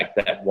show impact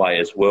that way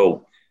as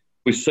well.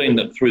 We've seen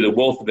that through the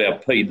wealth of our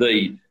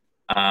PD,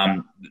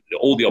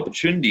 all the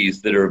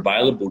opportunities that are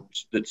available,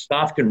 that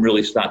staff can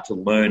really start to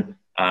learn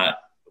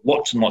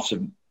lots and lots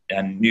of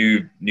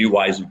new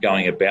ways of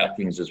going about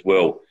things as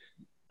well.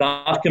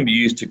 Staff can be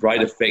used to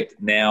great effect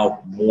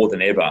now more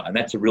than ever, and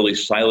that's a really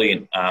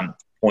salient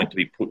point to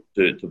be put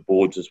to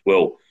boards as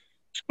well.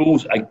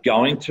 Schools are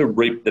going to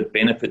reap the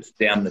benefits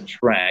down the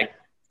track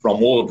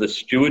from all of the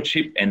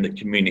stewardship and the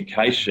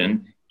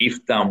communication,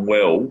 if done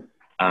well,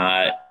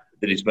 that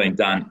is being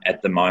done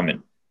at the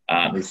moment.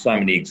 There's so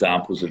many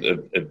examples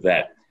of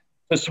that.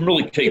 So some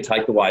really key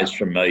takeaways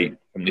from me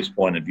from this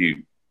point of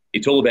view.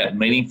 It's all about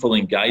meaningful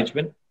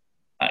engagement.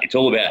 It's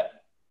all about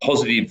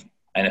positive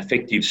and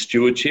effective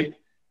stewardship,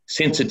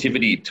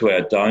 sensitivity to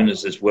our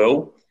donors as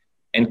well,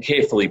 and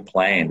carefully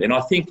planned. And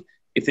I think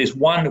if there's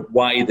one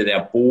way that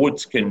our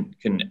boards can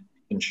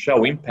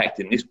show impact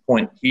in this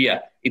point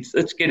here, it's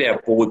let's get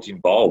our boards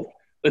involved.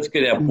 Let's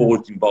get our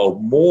boards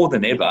involved more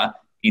than ever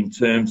in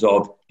terms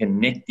of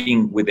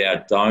connecting with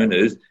our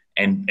donors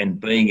and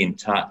being in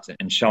touch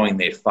and showing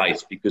their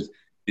face, because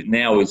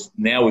now is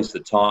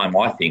the time,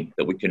 I think,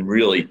 that we can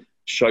really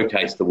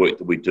showcase the work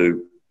that we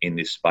do in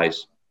this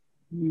space.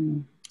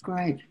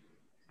 Great.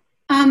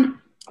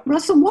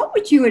 Russell, what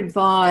would you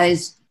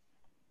advise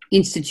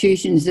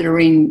institutions that are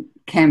in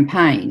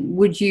campaign?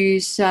 Would you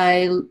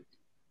say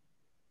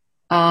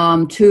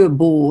to a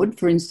board,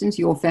 for instance,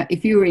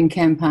 if you were in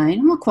campaign,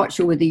 I'm not quite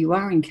sure whether you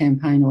are in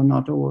campaign or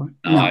not, or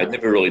no, I've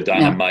never really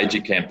done a major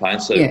campaign,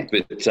 so yeah.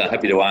 But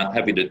happy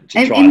to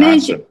try and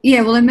answer.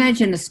 Yeah, well,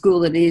 imagine a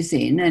school it is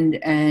in,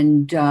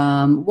 and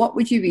what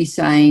would you be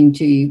saying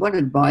what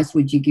advice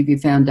would you give your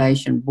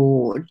foundation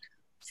board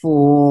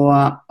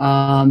for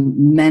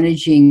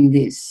managing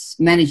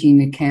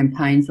the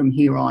campaign from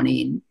here on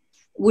in?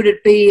 Would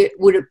it be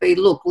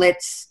look,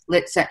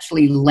 let's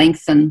actually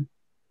lengthen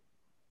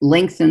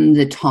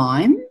the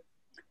time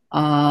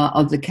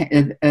of the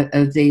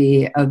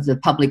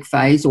public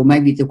phase, or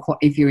maybe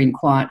if you're in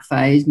quiet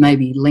phase,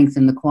 maybe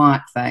lengthen the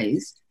quiet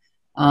phase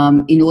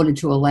in order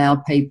to allow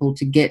people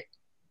to get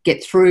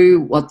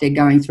through what they're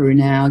going through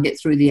now, get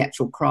through the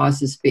actual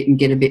crisis bit, and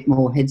get a bit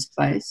more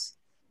headspace.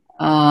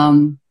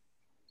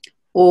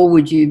 Or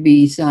would you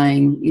be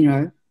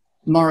saying,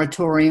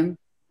 moratorium?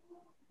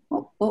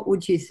 What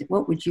would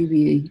you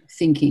be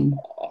thinking?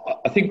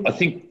 I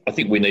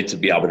think we need to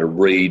be able to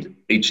read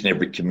each and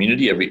every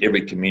community.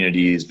 Every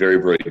community is very,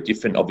 very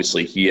different.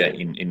 Obviously, here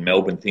in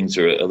Melbourne, things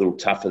are a little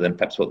tougher than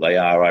perhaps what they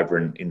are over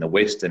in the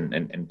West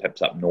and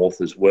perhaps up north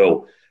as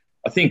well.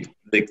 I think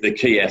the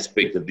key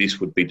aspect of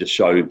this would be to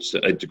show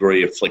a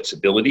degree of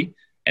flexibility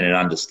and an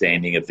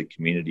understanding of the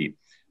community.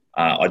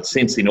 I'd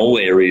sense in all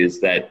areas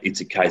that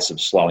it's a case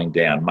of slowing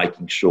down,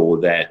 making sure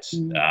that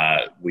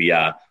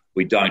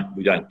we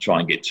don't try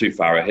and get too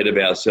far ahead of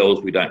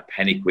ourselves. We don't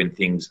panic when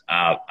things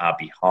are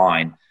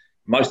behind.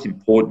 most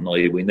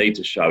importantly, we need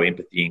to show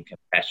empathy and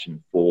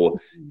compassion for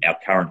our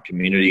current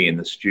community and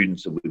the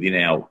students within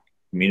our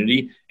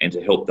community, and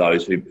to help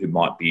those who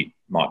might be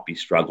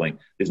struggling.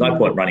 There's no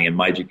point running a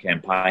major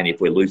campaign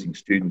if we're losing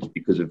students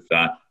because of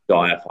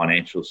dire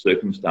financial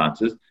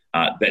circumstances.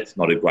 That's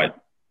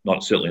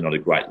certainly not a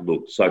great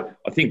look. So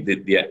I think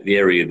that the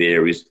area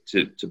there is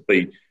to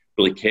be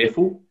really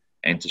careful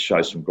and to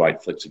show some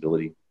great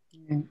flexibility.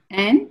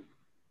 Anne?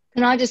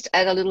 Can I just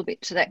add a little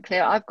bit to that,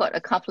 Claire? I've got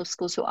a couple of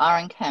schools who are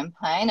in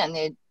campaign, and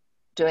they're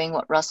doing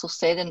what Russell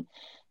said, and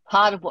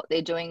part of what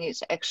they're doing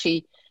is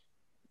actually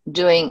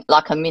doing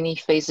like a mini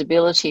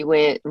feasibility,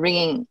 where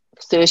ringing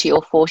 30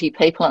 or 40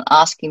 people and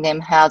asking them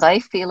how they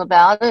feel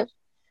about it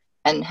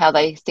and how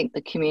they think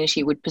the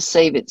community would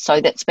perceive it. So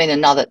that's been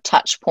another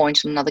touch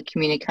point, another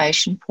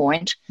communication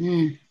point.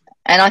 And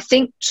I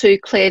think too,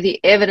 Claire, the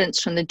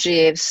evidence from the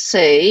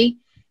GFC,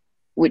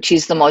 which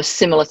is the most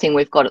similar thing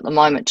we've got at the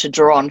moment to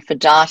draw on for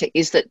data,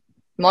 is that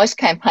most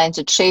campaigns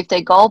achieved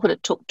their goal, but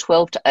it took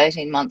 12 to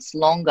 18 months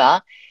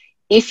longer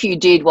if you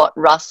did what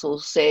Russell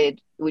said,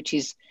 which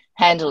is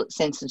handle it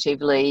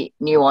sensitively,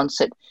 nuance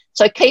it.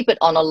 So keep it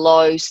on a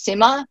low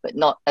simmer, but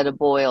not at a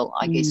boil,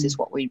 I guess is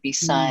what we'd be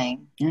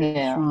saying. Yeah.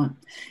 That's right.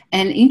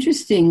 And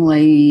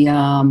interestingly,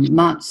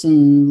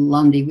 Martin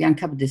Lundy, we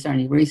uncovered this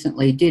only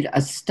recently, did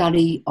a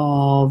study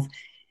of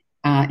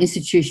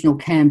institutional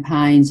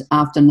campaigns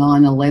after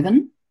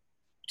 9/11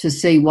 to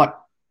see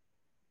what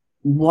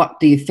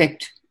the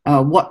effect,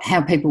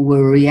 how people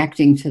were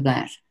reacting to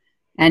that.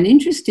 And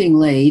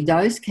interestingly,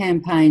 those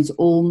campaigns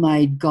all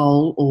made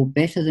goal or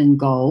better than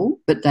goal,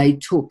 but they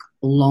took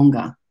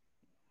longer,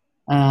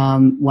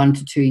 1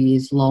 to 2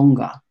 years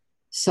longer.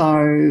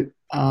 So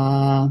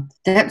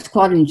that's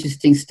quite an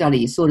interesting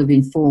study. It sort of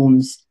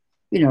informs,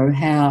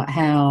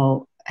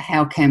 how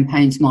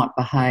campaigns might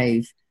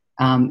behave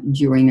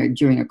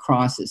during a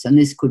crisis. And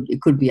it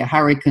could be a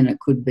hurricane, it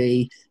could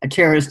be a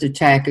terrorist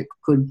attack, it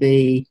could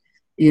be,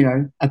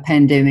 a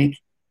pandemic.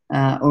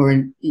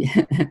 Or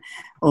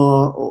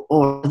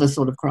other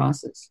sort of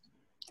crisis.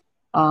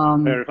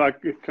 Can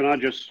I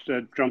just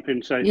jump in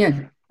and say,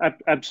 yeah,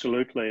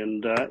 absolutely,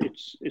 and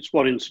it's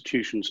what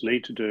institutions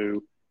need to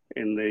do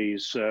in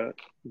these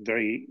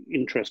very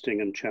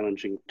interesting and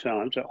challenging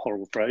times. That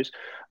horrible phrase,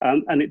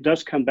 and it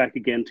does come back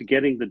again to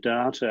getting the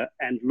data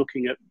and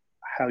looking at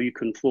how you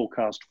can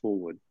forecast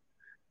forward.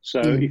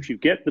 So if you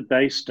get the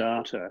base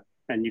data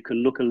and you can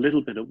look a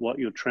little bit at what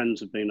your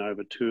trends have been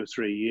over 2 or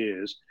 3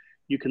 years,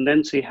 you can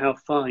then see how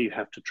far you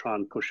have to try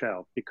and push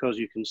out, because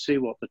you can see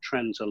what the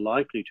trends are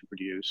likely to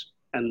produce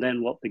and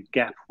then what the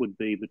gap would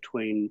be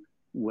between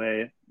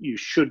where you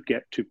should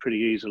get to pretty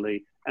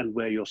easily and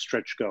where your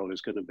stretch goal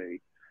is going to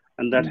be.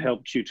 And that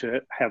helps you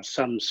to have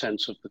some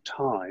sense of the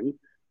time,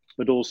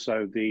 but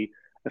also the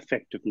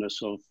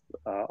effectiveness of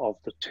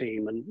the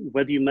team, and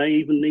whether you may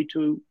even need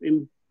to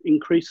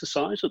increase the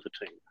size of the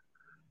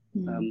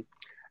team.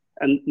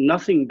 And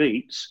nothing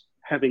beats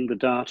having the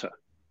data.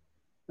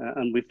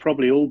 And we've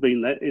probably all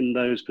been in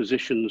those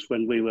positions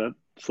when we were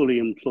fully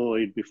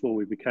employed before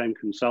we became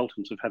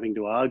consultants, of having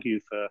to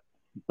argue for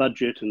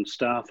budget and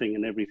staffing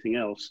and everything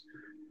else.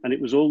 And it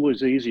was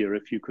always easier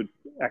if you could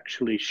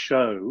actually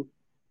show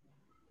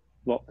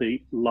what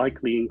the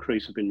likely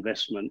increase of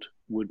investment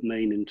would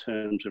mean in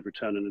terms of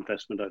return on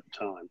investment over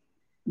time.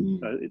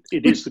 So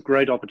it is the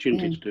great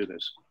opportunity to do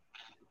this.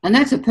 And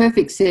that's a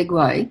perfect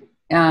segue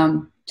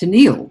to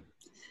Neil.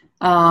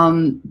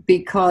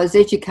 Because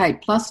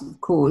Educate Plus, of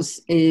course,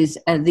 is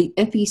the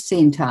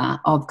epicentre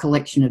of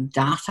collection of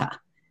data.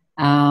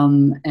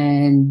 So,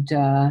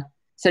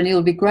 Neil,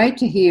 it'd be great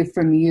to hear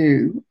from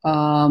you.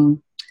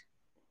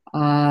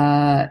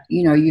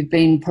 You've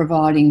been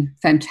providing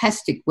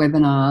fantastic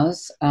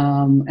webinars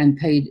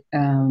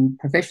and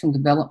professional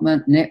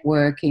development,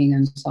 networking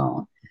and so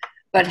on.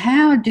 But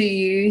how do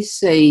you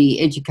see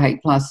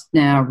Educate Plus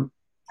now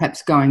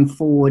perhaps going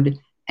forward,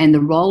 and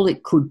the role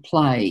it could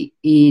play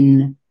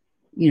in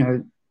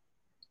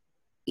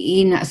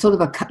in a sort of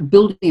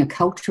building a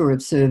culture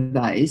of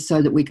surveys,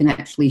 so that we can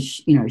actually,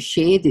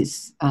 share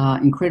this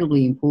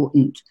incredibly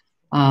important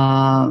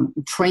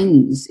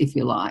trends, if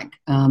you like,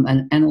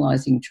 and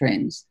analysing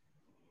trends,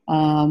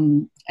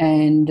 and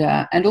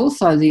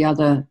also the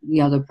other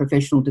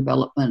professional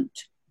development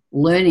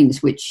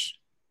learnings which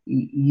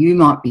you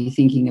might be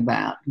thinking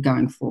about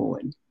going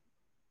forward.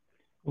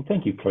 Well,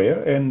 thank you,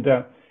 Claire, and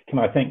can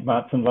I thank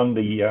Martin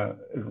Lundy,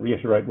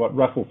 reiterate what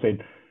Russell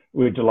said.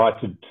 We're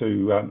delighted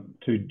to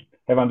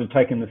have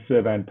undertaken this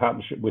survey in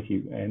partnership with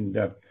you, and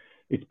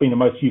it's been a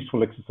most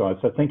useful exercise,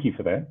 so thank you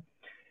for that.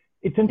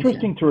 It's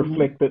interesting to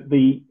reflect that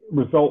the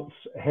results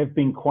have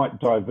been quite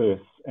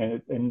diverse,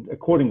 and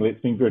accordingly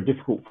it's been very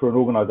difficult for an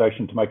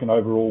organisation to make an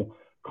overall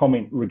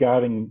comment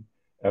regarding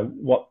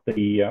what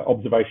the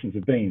observations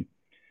have been.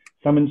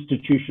 Some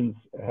institutions,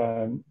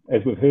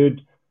 as we've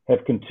heard,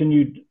 have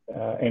continued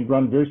and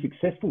run very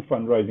successful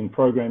fundraising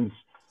programs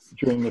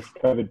during this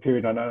COVID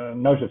period. And I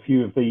note a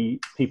few of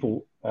the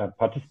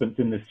participants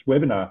in this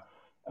webinar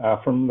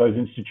from those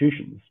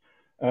institutions,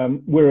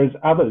 whereas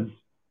others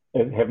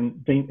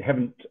haven't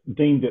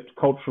deemed it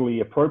culturally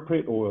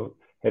appropriate or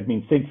have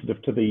been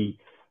sensitive to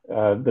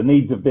the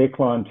needs of their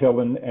clientele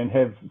and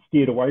have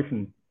steered away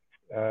from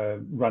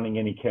running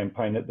any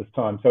campaign at this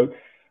time. So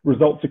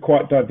results are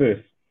quite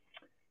diverse.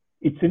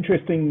 It's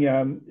interesting,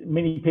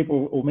 many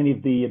people or many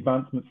of the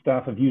advancement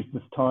staff have used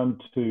this time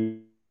to,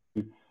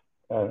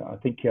 I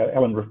think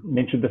Alan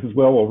mentioned this as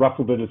well, or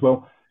Russell did as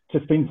well,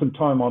 to spend some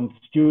time on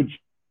stewardship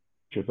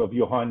of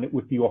your high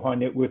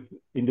net worth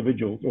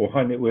individuals or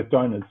high net worth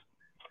donors,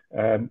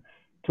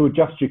 to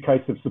adjust your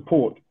case of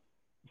support.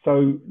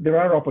 So there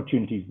are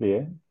opportunities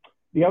there.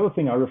 The other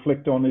thing I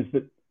reflect on is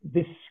that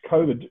this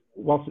COVID,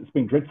 whilst it's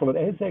been dreadful, it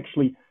has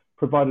actually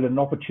provided an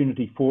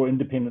opportunity for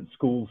independent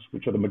schools,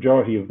 which are the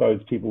majority of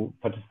those people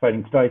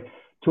participating today,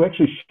 to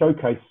actually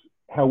showcase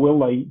how well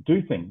they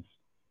do things.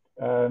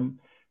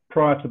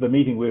 Prior to the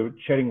meeting, we were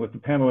chatting with the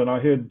panel, and I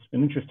heard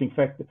an interesting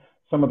fact that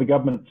some of the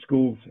government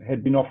schools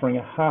had been offering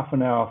a half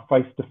an hour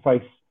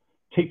face-to-face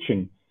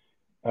teaching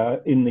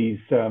in these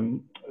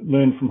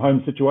learn from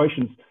home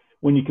situations.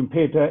 When you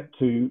compare that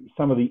to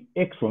some of the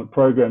excellent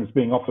programs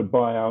being offered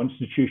by our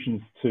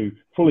institutions to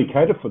fully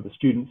cater for the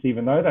students,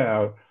 even though they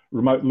are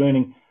remote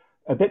learning,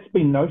 that's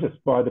been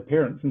noticed by the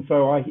parents. And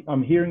so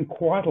I'm hearing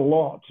quite a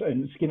lot,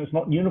 and again, it's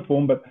not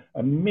uniform, but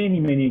many,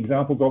 many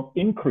examples of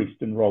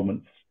increased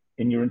enrolments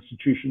in your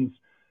institutions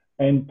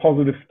and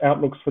positive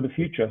outlooks for the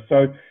future.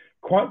 So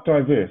quite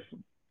diverse.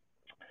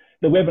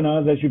 The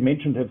webinars, as you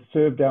mentioned, have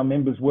served our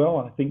members well.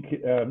 I think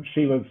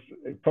Sheila's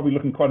probably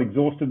looking quite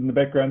exhausted in the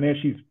background there.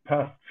 She's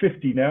past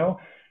 50 now.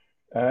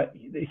 A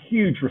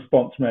huge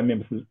response from our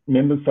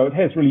members, so it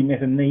has really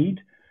met a need.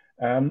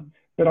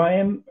 But I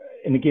am,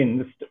 and again,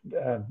 this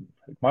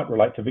might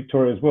relate to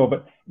Victoria as well,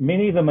 but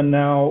many of them are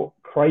now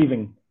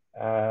craving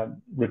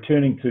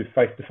returning to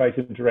face-to-face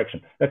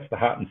interaction. That's the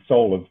heart and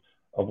soul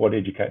of what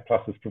Educate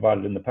Plus has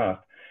provided in the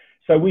past.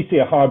 So we see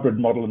a hybrid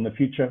model in the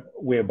future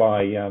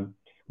whereby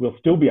we'll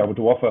still be able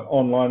to offer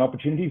online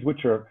opportunities,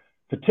 which are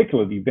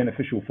particularly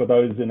beneficial for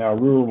those in our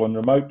rural and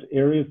remote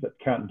areas that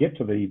can't get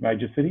to the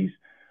major cities.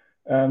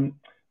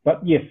 But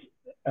yes,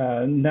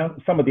 now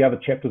some of the other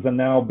chapters are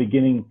now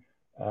beginning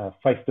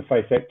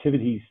face-to-face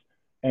activities,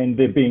 and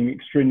they're being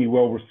extremely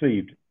well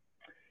received.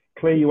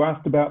 Claire, you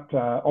asked about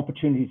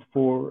opportunities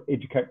for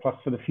Educate Plus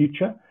for the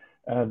future.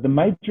 The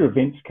major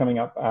events coming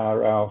up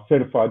are our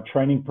certified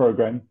training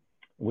program,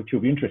 which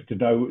you'll be interested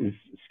to know is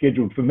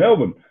scheduled for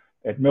Melbourne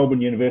at Melbourne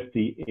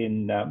University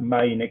in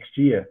May next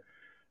year.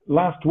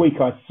 Last week,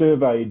 I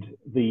surveyed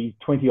the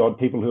 20-odd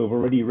people who have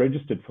already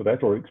registered for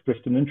that or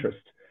expressed an interest.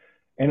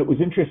 And it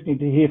was interesting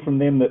to hear from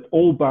them that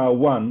all bar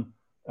one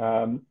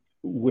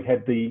would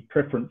have the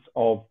preference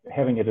of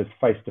having it as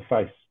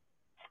face-to-face.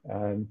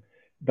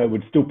 They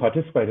would still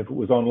participate if it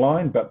was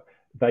online, but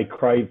they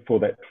crave for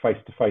that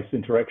face-to-face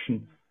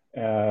interaction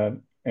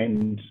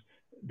and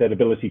that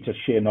ability to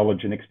share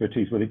knowledge and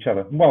expertise with each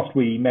other. Whilst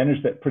we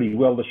managed that pretty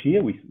well this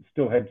year, we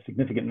still had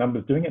significant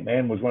numbers doing it.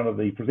 Anne was one of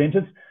the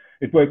presenters.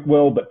 It worked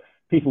well, but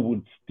people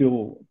would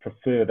still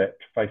prefer that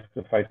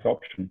face-to-face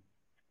option.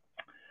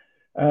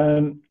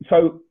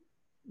 So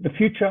the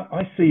future,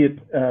 I see it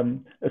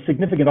a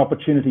significant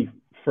opportunity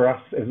for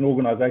us as an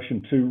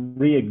organisation to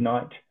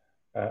reignite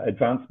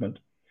advancement.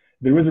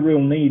 There is a real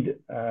need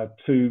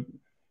to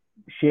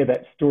share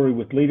that story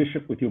with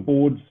leadership, with your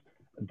boards,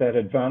 that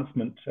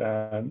advancement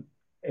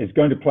is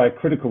going to play a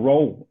critical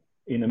role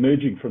in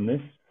emerging from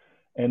this,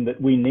 and that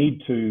we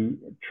need to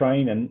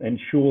train and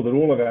ensure that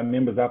all of our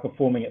members are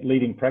performing at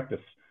leading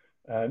practice.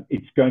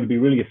 It's going to be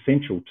really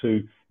essential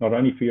to not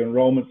only for your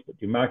enrolments, but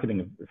your marketing,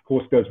 of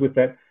course, goes with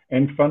that,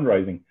 and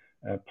fundraising.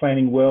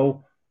 Planning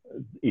well,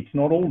 it's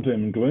not all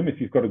doom and gloom.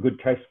 If you've got a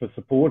good case for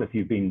support, if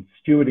you've been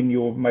stewarding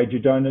your major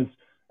donors,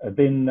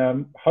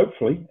 then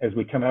hopefully, as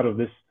we come out of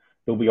this,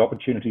 there'll be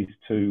opportunities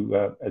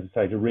to, as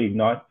I say, to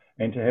reignite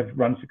and to have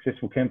run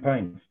successful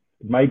campaigns.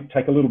 It may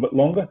take a little bit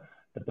longer,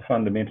 but the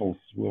fundamentals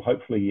will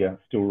hopefully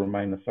still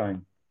remain the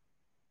same.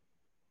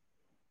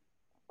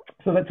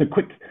 So that's a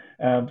quick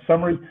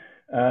summary.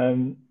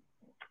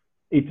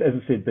 It's, as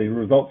I said, the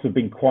results have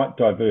been quite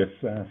diverse.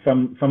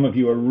 Some of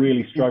you are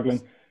really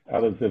struggling.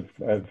 Others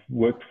have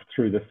worked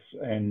through this,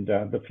 and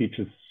the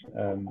future's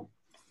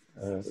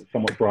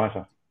somewhat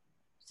brighter.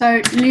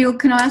 So, Neil,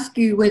 can I ask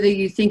you whether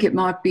you think it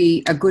might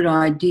be a good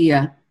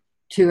idea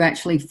to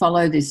actually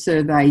follow this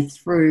survey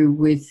through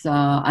with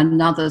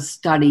another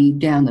study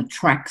down the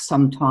track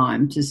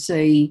sometime to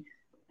see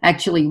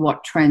actually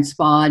what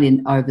transpired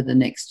over the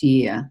next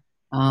year?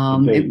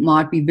 It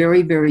might be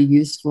very, very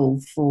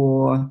useful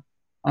for,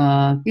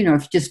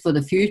 just for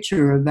the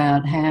future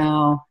about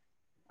how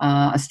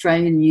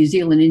Australian and New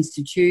Zealand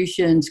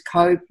institutions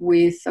cope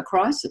with a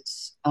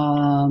crisis,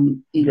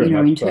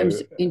 in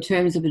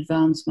terms of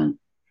advancement.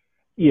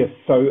 Yes,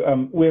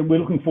 so we're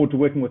looking forward to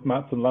working with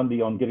Marks and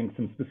Lundy on getting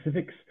some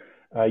specifics.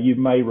 You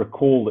may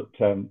recall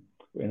that,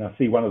 and I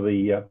see one of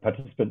the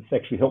participants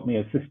actually helped me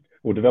assist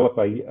or develop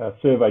a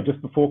survey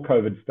just before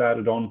COVID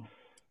started on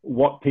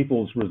what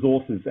people's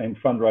resources and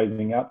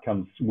fundraising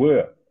outcomes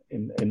were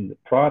in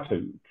prior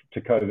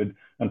to COVID.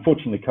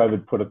 unfortunately,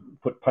 COVID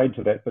put paid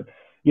to that. But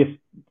yes,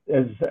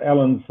 as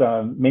Alan's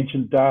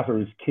mentioned, data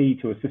is key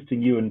to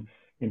assisting you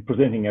in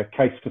presenting a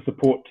case for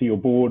support to your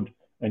board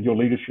and your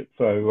leadership.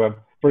 So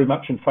very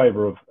much in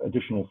favour of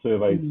additional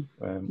surveys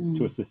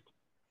to assist.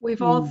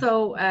 We've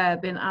also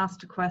been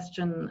asked a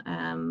question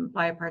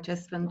by a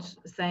participant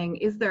saying,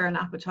 is there an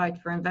appetite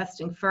for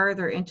investing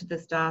further into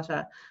this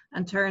data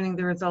and turning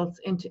the results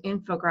into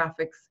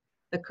infographics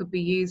that could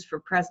be used for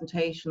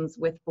presentations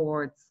with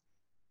boards?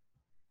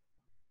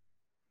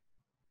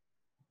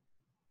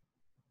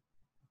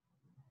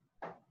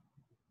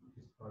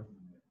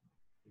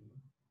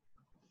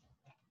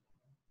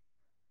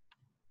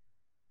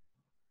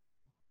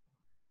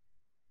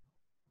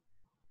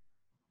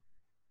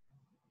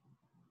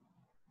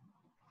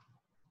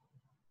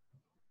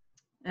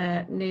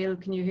 Neil,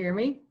 can you hear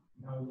me?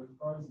 No, we're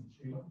frozen,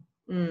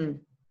 Sheila.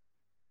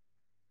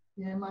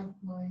 Yeah, my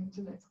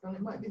internet's gone.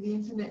 It might be the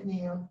internet,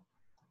 Neil.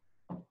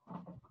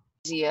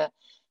 Easier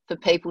for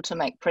people to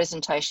make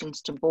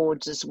presentations to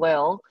boards as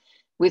well,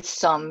 with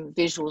some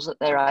visuals that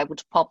they're able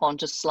to pop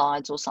onto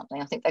slides or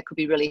something. I think that could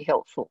be really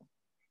helpful.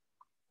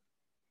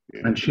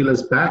 And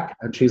Sheila's back,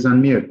 and she's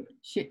on mute.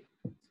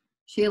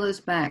 Sheila's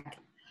back.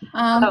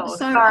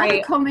 Sorry. On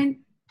a comment.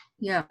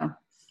 Yeah.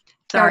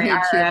 Sorry, Go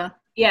ahead, Sheila.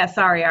 Yeah,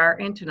 sorry, our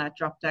internet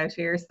dropped out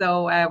here.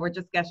 So we're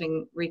just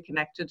getting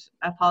reconnected.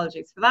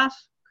 Apologies for that.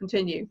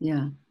 Continue.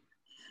 Yeah.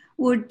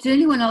 Would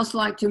anyone else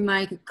like to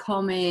make a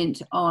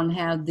comment on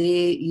how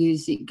they're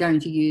going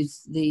to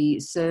use the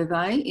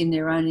survey in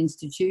their own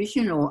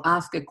institution, or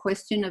ask a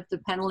question of the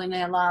panel in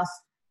our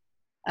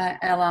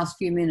last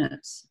few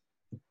minutes?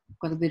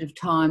 Got a bit of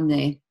time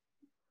there.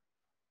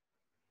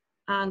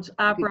 And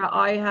Abra,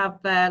 I have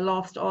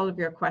lost all of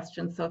your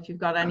questions. So if you've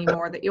got any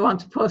more that you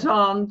want to put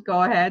on,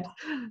 go ahead.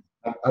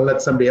 I'll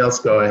let somebody else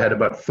go. I had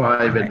about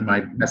 5 in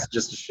my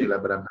messages to Sheila,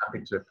 but I'm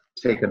happy to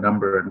take a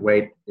number and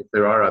wait. If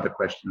there are other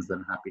questions,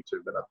 then happy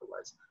to, but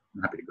otherwise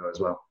I'm happy to go as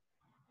well.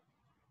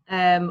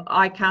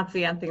 I can't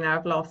see anything now.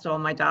 I've lost all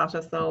my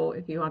data. So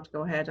if you want to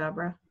go ahead,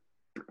 Abra.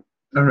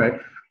 All right.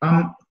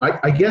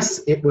 I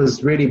guess it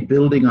was really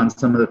building on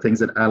some of the things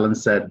that Alan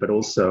said, but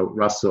also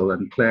Russell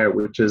and Claire,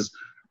 which is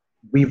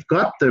we've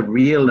got the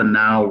real and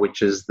now,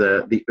 which is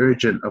the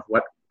urgent of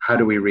how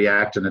do we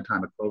react in a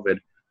time of COVID.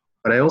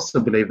 But I also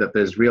believe that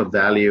there's real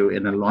value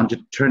in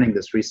turning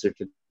this research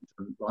into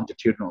a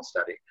longitudinal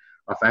study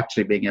of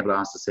actually being able to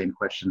ask the same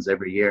questions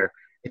every year.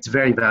 It's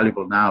very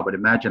valuable now, but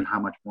imagine how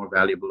much more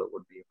valuable it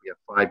would be if we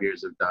have 5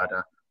 years of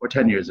data or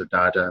 10 years of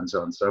data and so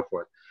on and so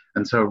forth.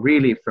 And so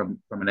really from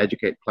an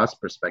Educate Plus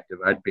perspective,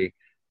 I'd be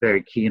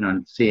very keen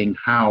on seeing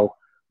how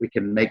we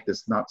can make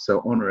this not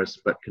so onerous,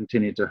 but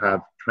continue to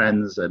have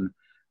trends and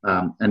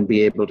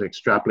be able to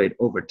extrapolate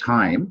over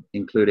time,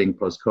 including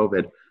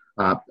post-COVID.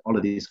 All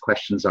of these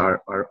questions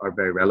are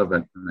very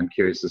relevant, and I'm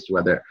curious as to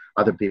whether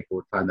other people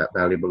would find that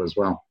valuable as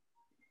well.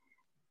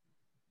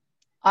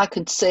 I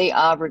could see,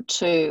 Arbor,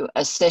 too,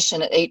 a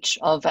session at each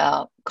of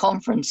our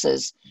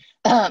conferences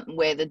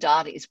where the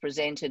data is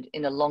presented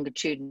in a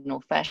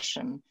longitudinal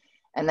fashion,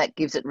 and that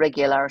gives it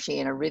regularity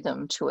and a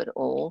rhythm to it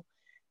all.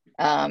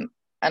 And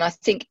I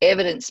think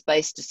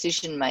evidence-based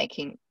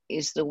decision-making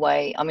is the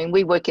way. I mean,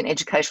 we work in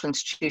educational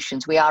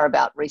institutions. We are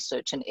about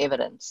research and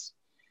evidence.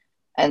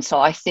 And so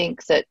I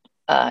think that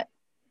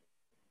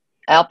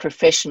our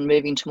profession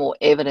moving to more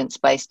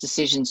evidence-based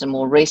decisions and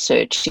more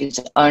research is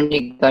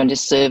only going to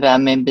serve our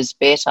members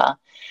better.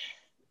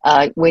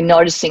 We're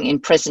noticing in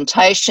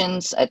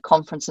presentations at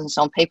conferences and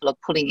so on, people are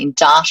putting in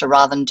data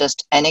rather than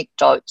just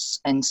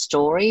anecdotes and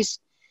stories.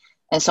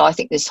 And so I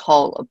think this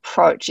whole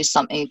approach is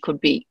something that could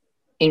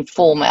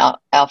inform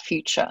our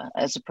future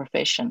as a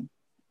profession.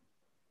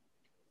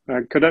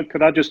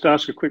 Could I just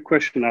ask a quick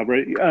question,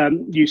 Abra?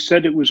 You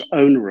said it was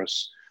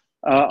onerous.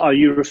 Are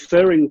you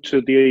referring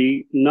to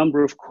the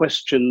number of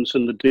questions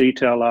and the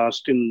detail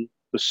asked in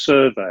the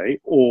survey,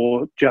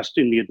 or just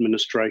in the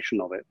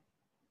administration of it?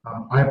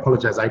 I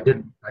apologize. I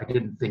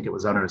didn't think it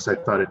was onerous. I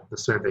thought the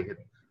survey had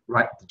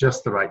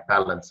just the right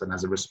balance, and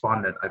as a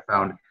respondent, I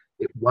found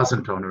it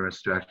wasn't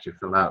onerous to actually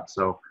fill out.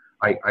 So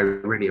I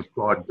really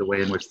applaud the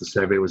way in which the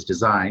survey was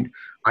designed.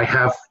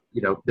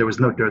 There was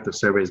no dearth of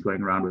surveys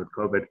going around with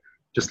COVID,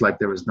 just like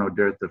there was no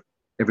dearth of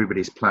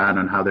everybody's plan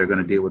on how they're going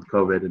to deal with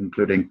COVID,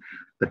 including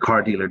the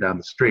car dealer down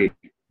the street.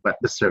 But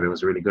this survey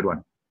was a really good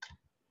one.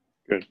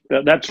 Good.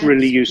 That's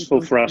really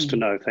useful for us to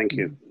know. Thank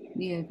you.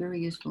 Yeah, very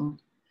useful.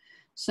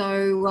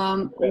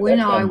 So when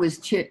I was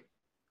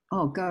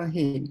oh, go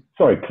ahead.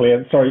 Sorry,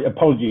 Claire. Sorry,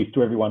 apologies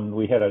to everyone.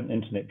 We had an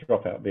internet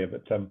dropout there,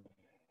 but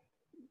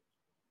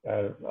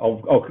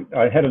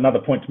I had another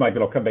point to make,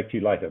 but I'll come back to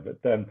you later.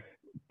 But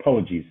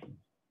apologies.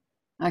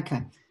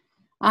 Okay.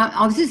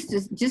 I was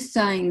just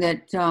saying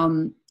that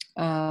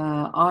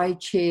I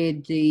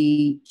chaired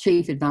the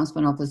Chief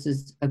Advancement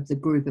Officers of the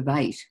Group of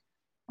 8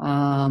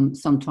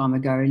 some time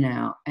ago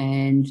now,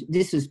 and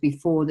this was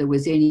before there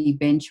was any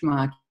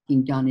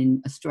benchmarking done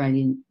in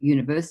Australian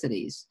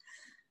universities,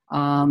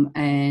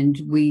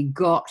 and we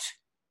got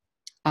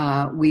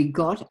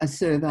a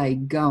survey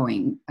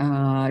going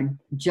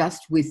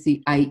just with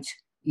the 8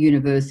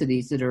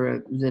 universities that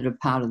are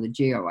part of the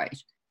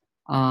GO8.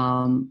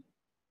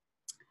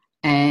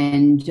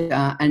 And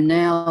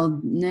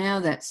now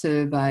that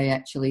survey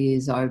actually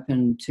is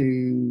open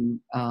to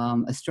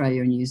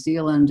Australia and New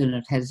Zealand, and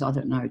it has, I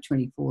don't know,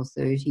 24,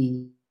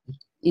 30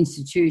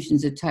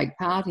 institutions that take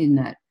part in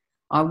that.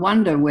 I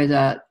wonder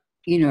whether,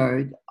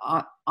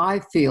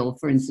 I feel,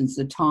 for instance,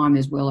 the time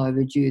is well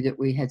overdue that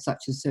we had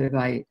such a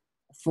survey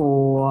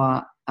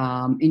for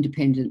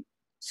independent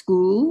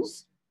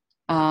schools.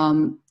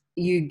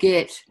 You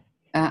get,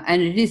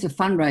 and it is a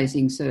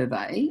fundraising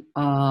survey,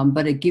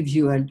 but it gives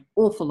you an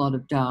awful lot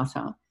of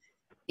data.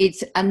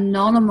 It's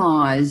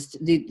anonymised.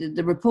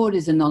 The report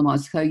is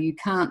anonymised, so you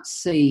can't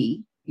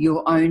see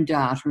your own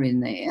data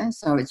in there.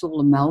 So it's all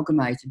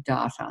amalgamated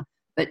data.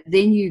 But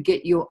then you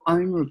get your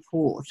own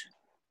report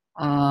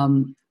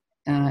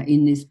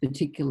in this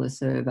particular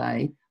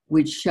survey,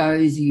 which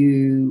shows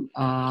you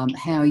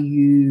how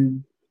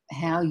you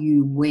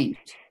went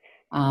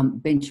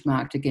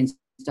benchmarked against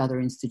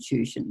other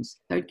institutions.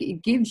 So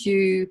it gives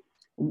you,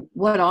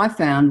 what I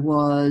found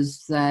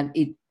was that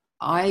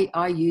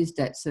I used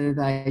that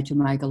survey to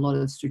make a lot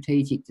of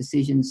strategic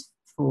decisions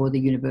for the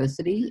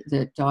university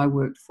that I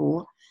worked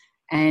for,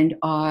 and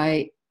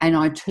I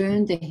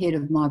turned the head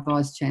of my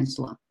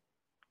vice-chancellor,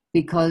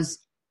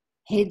 because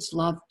heads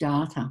love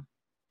data.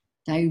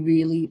 They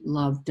really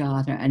love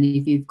data, and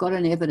if you've got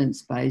an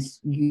evidence base,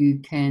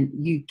 you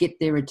get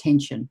their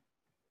attention.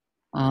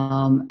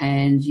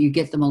 And you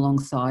get them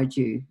alongside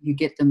you. You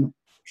get them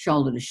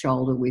shoulder to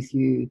shoulder with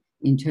you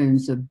in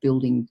terms of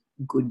building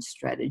good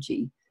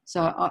strategy.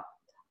 So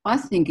I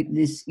think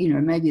this,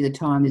 maybe the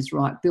time is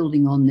right,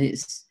 building on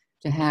this,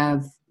 to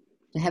have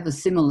a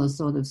similar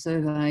sort of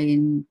survey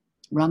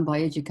run by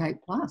Educate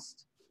Plus.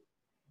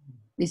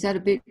 Is that a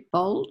bit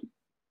bold,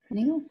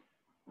 Neil?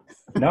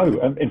 No,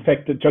 in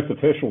fact, Joseph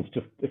Herschel's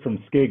just from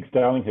Skeggs,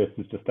 Darlinghurst,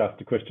 has just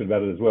asked a question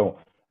about it as well.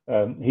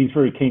 He's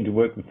very keen to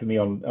work with me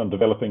on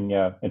developing,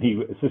 and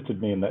he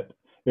assisted me in that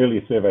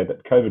earlier survey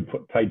that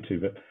COVID paid to,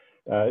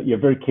 but you're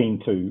very keen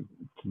to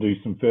do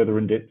some further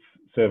in-depth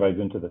surveys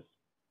into this.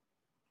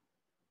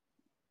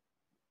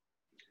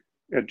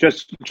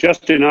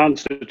 Just in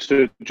answer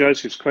to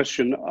Joseph's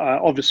question,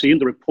 obviously in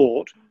the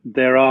report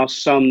there is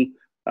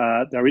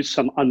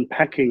some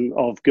unpacking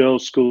of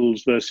girls'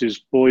 schools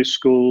versus boys'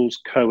 schools,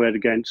 co-ed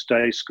against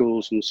day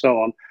schools, and so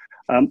on.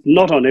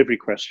 Not on every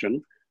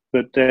question,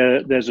 but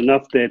there's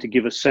enough there to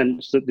give a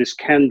sense that this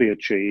can be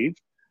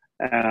achieved.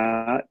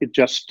 It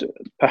just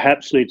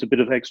perhaps needs a bit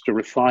of extra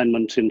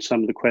refinement in some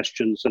of the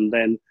questions, and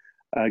then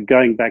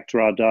going back to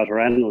our data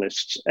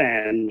analysts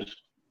and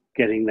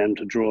getting them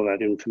to draw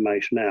that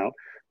information out.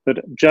 But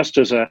just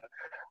as a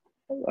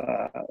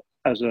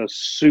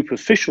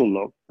superficial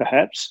look,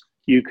 perhaps,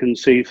 you can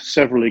see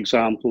several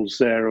examples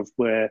there of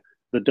where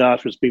the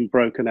data has been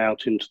broken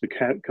out into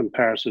the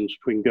comparisons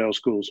between girls'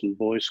 schools and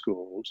boys'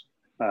 schools.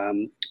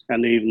 And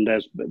even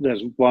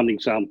there's one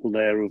example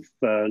there of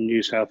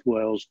New South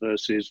Wales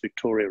versus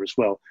Victoria as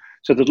well.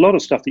 So there's a lot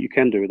of stuff that you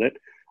can do with it.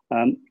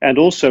 And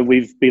also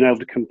we've been able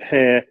to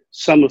compare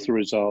some of the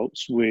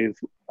results with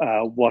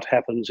what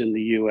happens in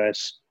the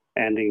US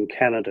and in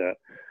Canada.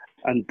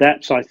 And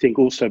that's, I think,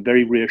 also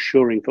very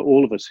reassuring for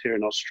all of us here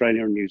in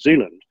Australia and New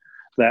Zealand,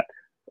 that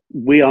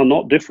we are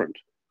not different.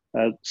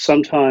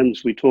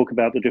 Sometimes we talk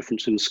about the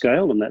difference in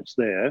scale, and that's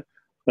there,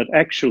 but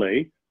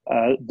actually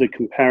the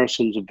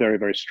comparisons are very,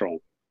 very strong.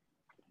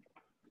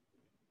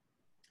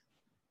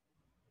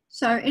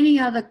 So any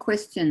other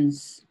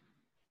questions?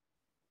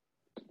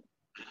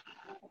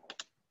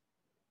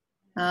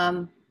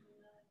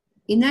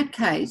 In that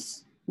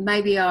case,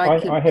 maybe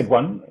I had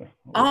one.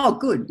 Oh,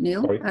 good,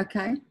 Neil. Sorry.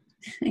 Okay,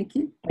 thank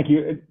you. Thank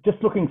you.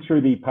 Just looking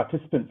through the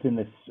participants in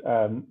this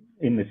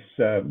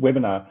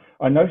webinar,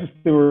 I noticed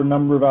there were a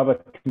number of other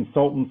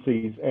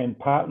consultancies and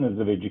partners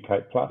of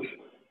Educate Plus,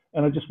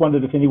 and I just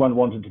wondered if anyone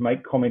wanted to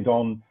make comment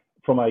on,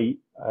 from a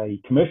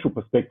commercial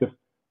perspective,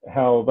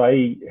 how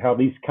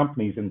these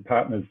companies and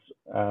partners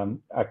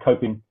are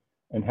coping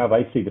and how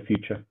they see the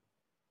future.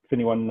 If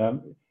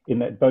anyone in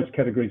those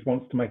categories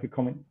wants to make a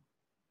comment.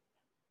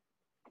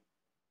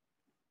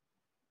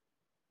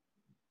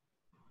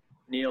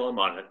 Neil, I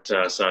might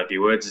say a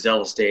few words. It's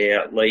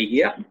Alistair Lee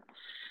here.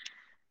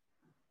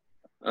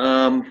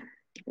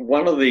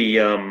 One of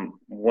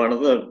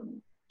the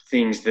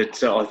things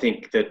that I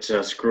think that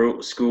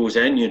schools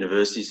and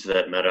universities, for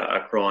that matter,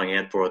 are crying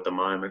out for at the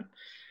moment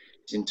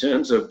is in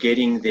terms of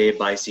getting their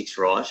basics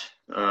right,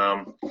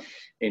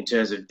 in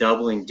terms of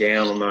doubling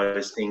down on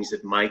those things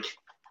that make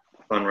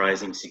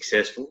fundraising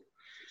successful,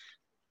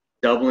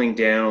 doubling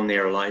down on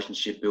their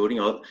relationship building.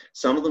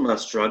 Some of them are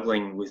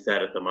struggling with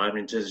that at the moment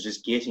in terms of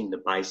just getting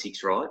the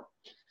basics right,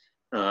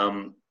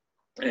 and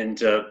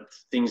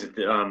things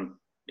that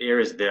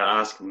areas that they're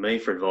asking me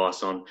for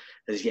advice on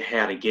is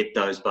how to get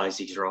those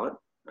basics right,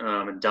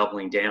 and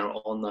doubling down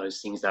on those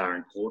things that are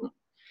important.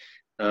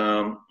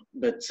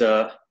 But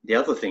the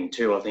other thing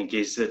too, I think,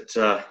 is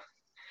that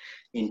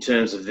in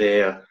terms of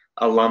their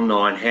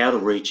alumni and how to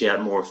reach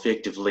out more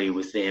effectively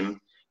with them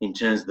in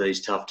terms of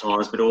these tough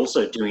times, but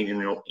also doing it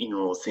in an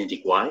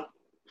authentic way,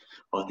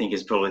 I think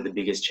is probably the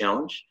biggest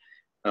challenge.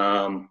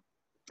 And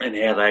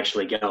how they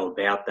actually go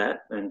about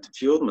that. And a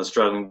few of them are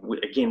struggling,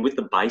 again, with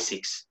the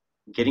basics.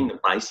 Getting the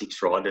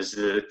basics right is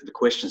the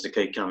questions that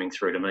keep coming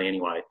through to me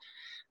anyway.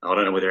 I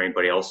don't know whether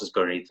anybody else has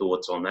got any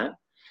thoughts on that.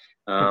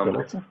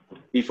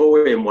 Before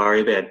we even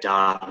worry about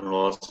data and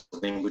all that sort of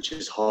thing, which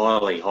is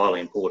highly,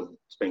 highly important.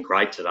 It's been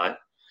great today.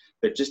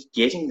 But just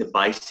getting the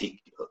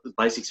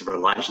basics of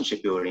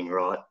relationship building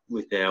right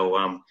with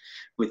our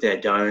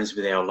donors,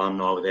 with our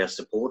alumni, with our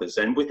supporters,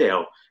 and with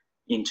our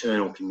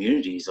internal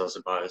communities, I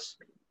suppose.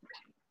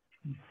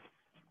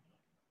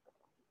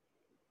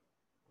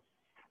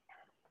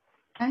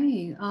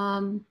 Okay.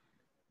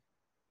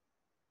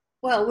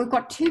 Well, we've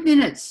got 2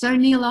 minutes. So,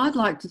 Neil, I'd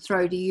like to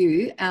throw to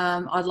you.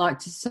 I'd like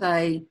to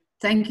say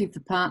thank you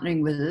for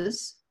partnering with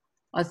us.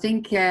 I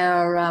think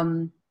our,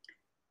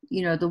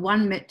 the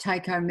one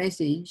take-home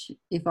message,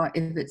 if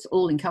it's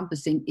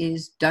all-encompassing,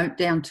 is don't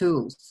down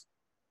tools.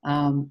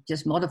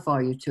 Just modify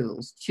your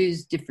tools.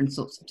 Choose different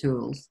sorts of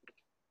tools.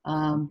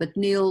 But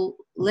Neil,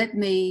 let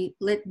me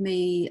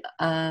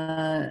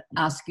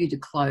ask you to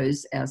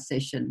close our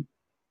session,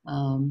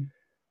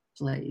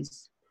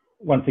 please.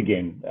 Once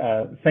again,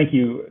 thank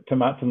you to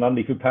Martyn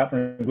Lundy for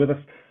partnering with us.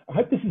 I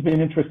hope this has been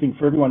interesting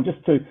for everyone,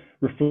 just to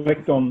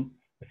reflect on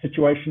the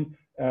situation,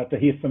 to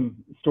hear some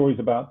stories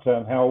about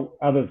how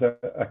others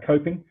are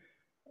coping.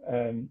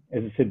 As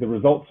I said, the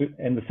results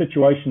and the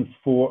situations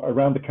for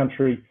around the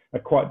country are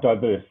quite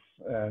diverse,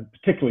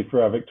 particularly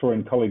for our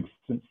Victorian colleagues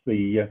since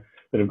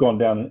that have gone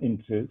down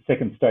into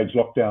second stage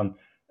lockdown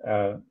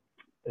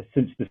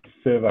since this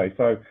survey.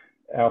 So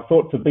our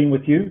thoughts have been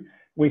with you.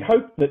 We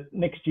hope that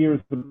next year is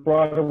the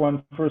brighter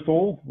one for us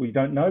all. We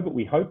don't know, but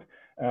we hope.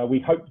 We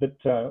hope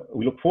that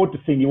we look forward to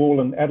seeing you all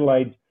in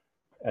Adelaide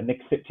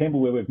next September,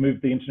 where we've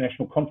moved the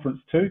international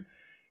conference to.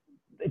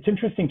 It's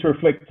interesting to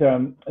reflect,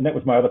 and that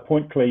was my other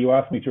point, Claire. You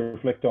asked me to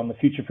reflect on the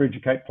future for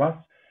Educate Plus.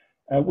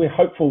 We're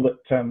hopeful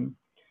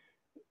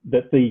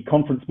that the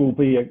conference will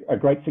be a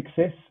great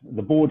success.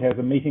 The board has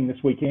a meeting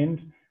this weekend.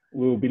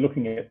 We'll be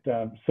looking at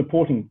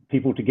supporting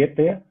people to get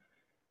there.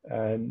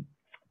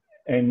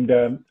 And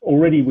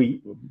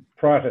already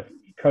prior to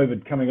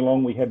COVID coming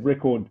along, we had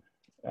record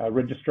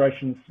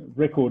registrations,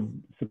 record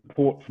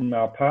support from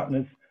our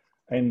partners,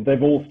 and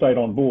they've all stayed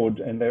on board,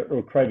 and they're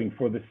craving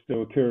for this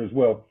to occur as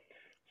well.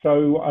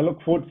 So I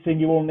look forward to seeing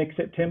you all next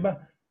September.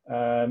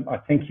 I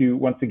thank you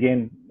once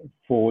again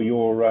for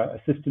your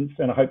assistance,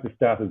 and I hope this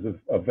data is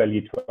of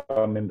value to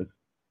our members.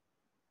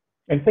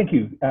 And thank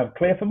you,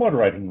 Claire, for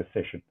moderating this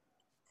session.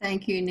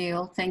 Thank you,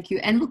 Neil. Thank you.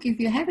 And look, if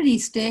you have any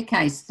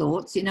staircase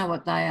thoughts, you know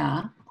what they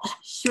are. I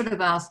should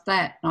have asked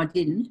that, and I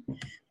didn't.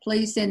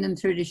 Please send them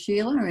through to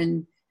Sheila,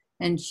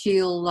 and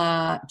she'll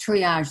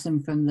triage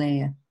them from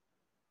there.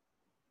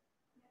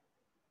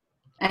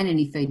 And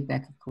any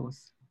feedback, of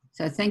course.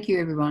 So thank you,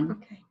 everyone.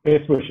 Okay.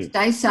 Best wishes.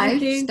 Stay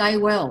safe, stay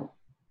well.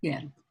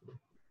 Yeah.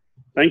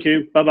 Thank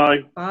you.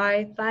 Bye-bye.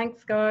 Bye.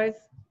 Thanks, guys.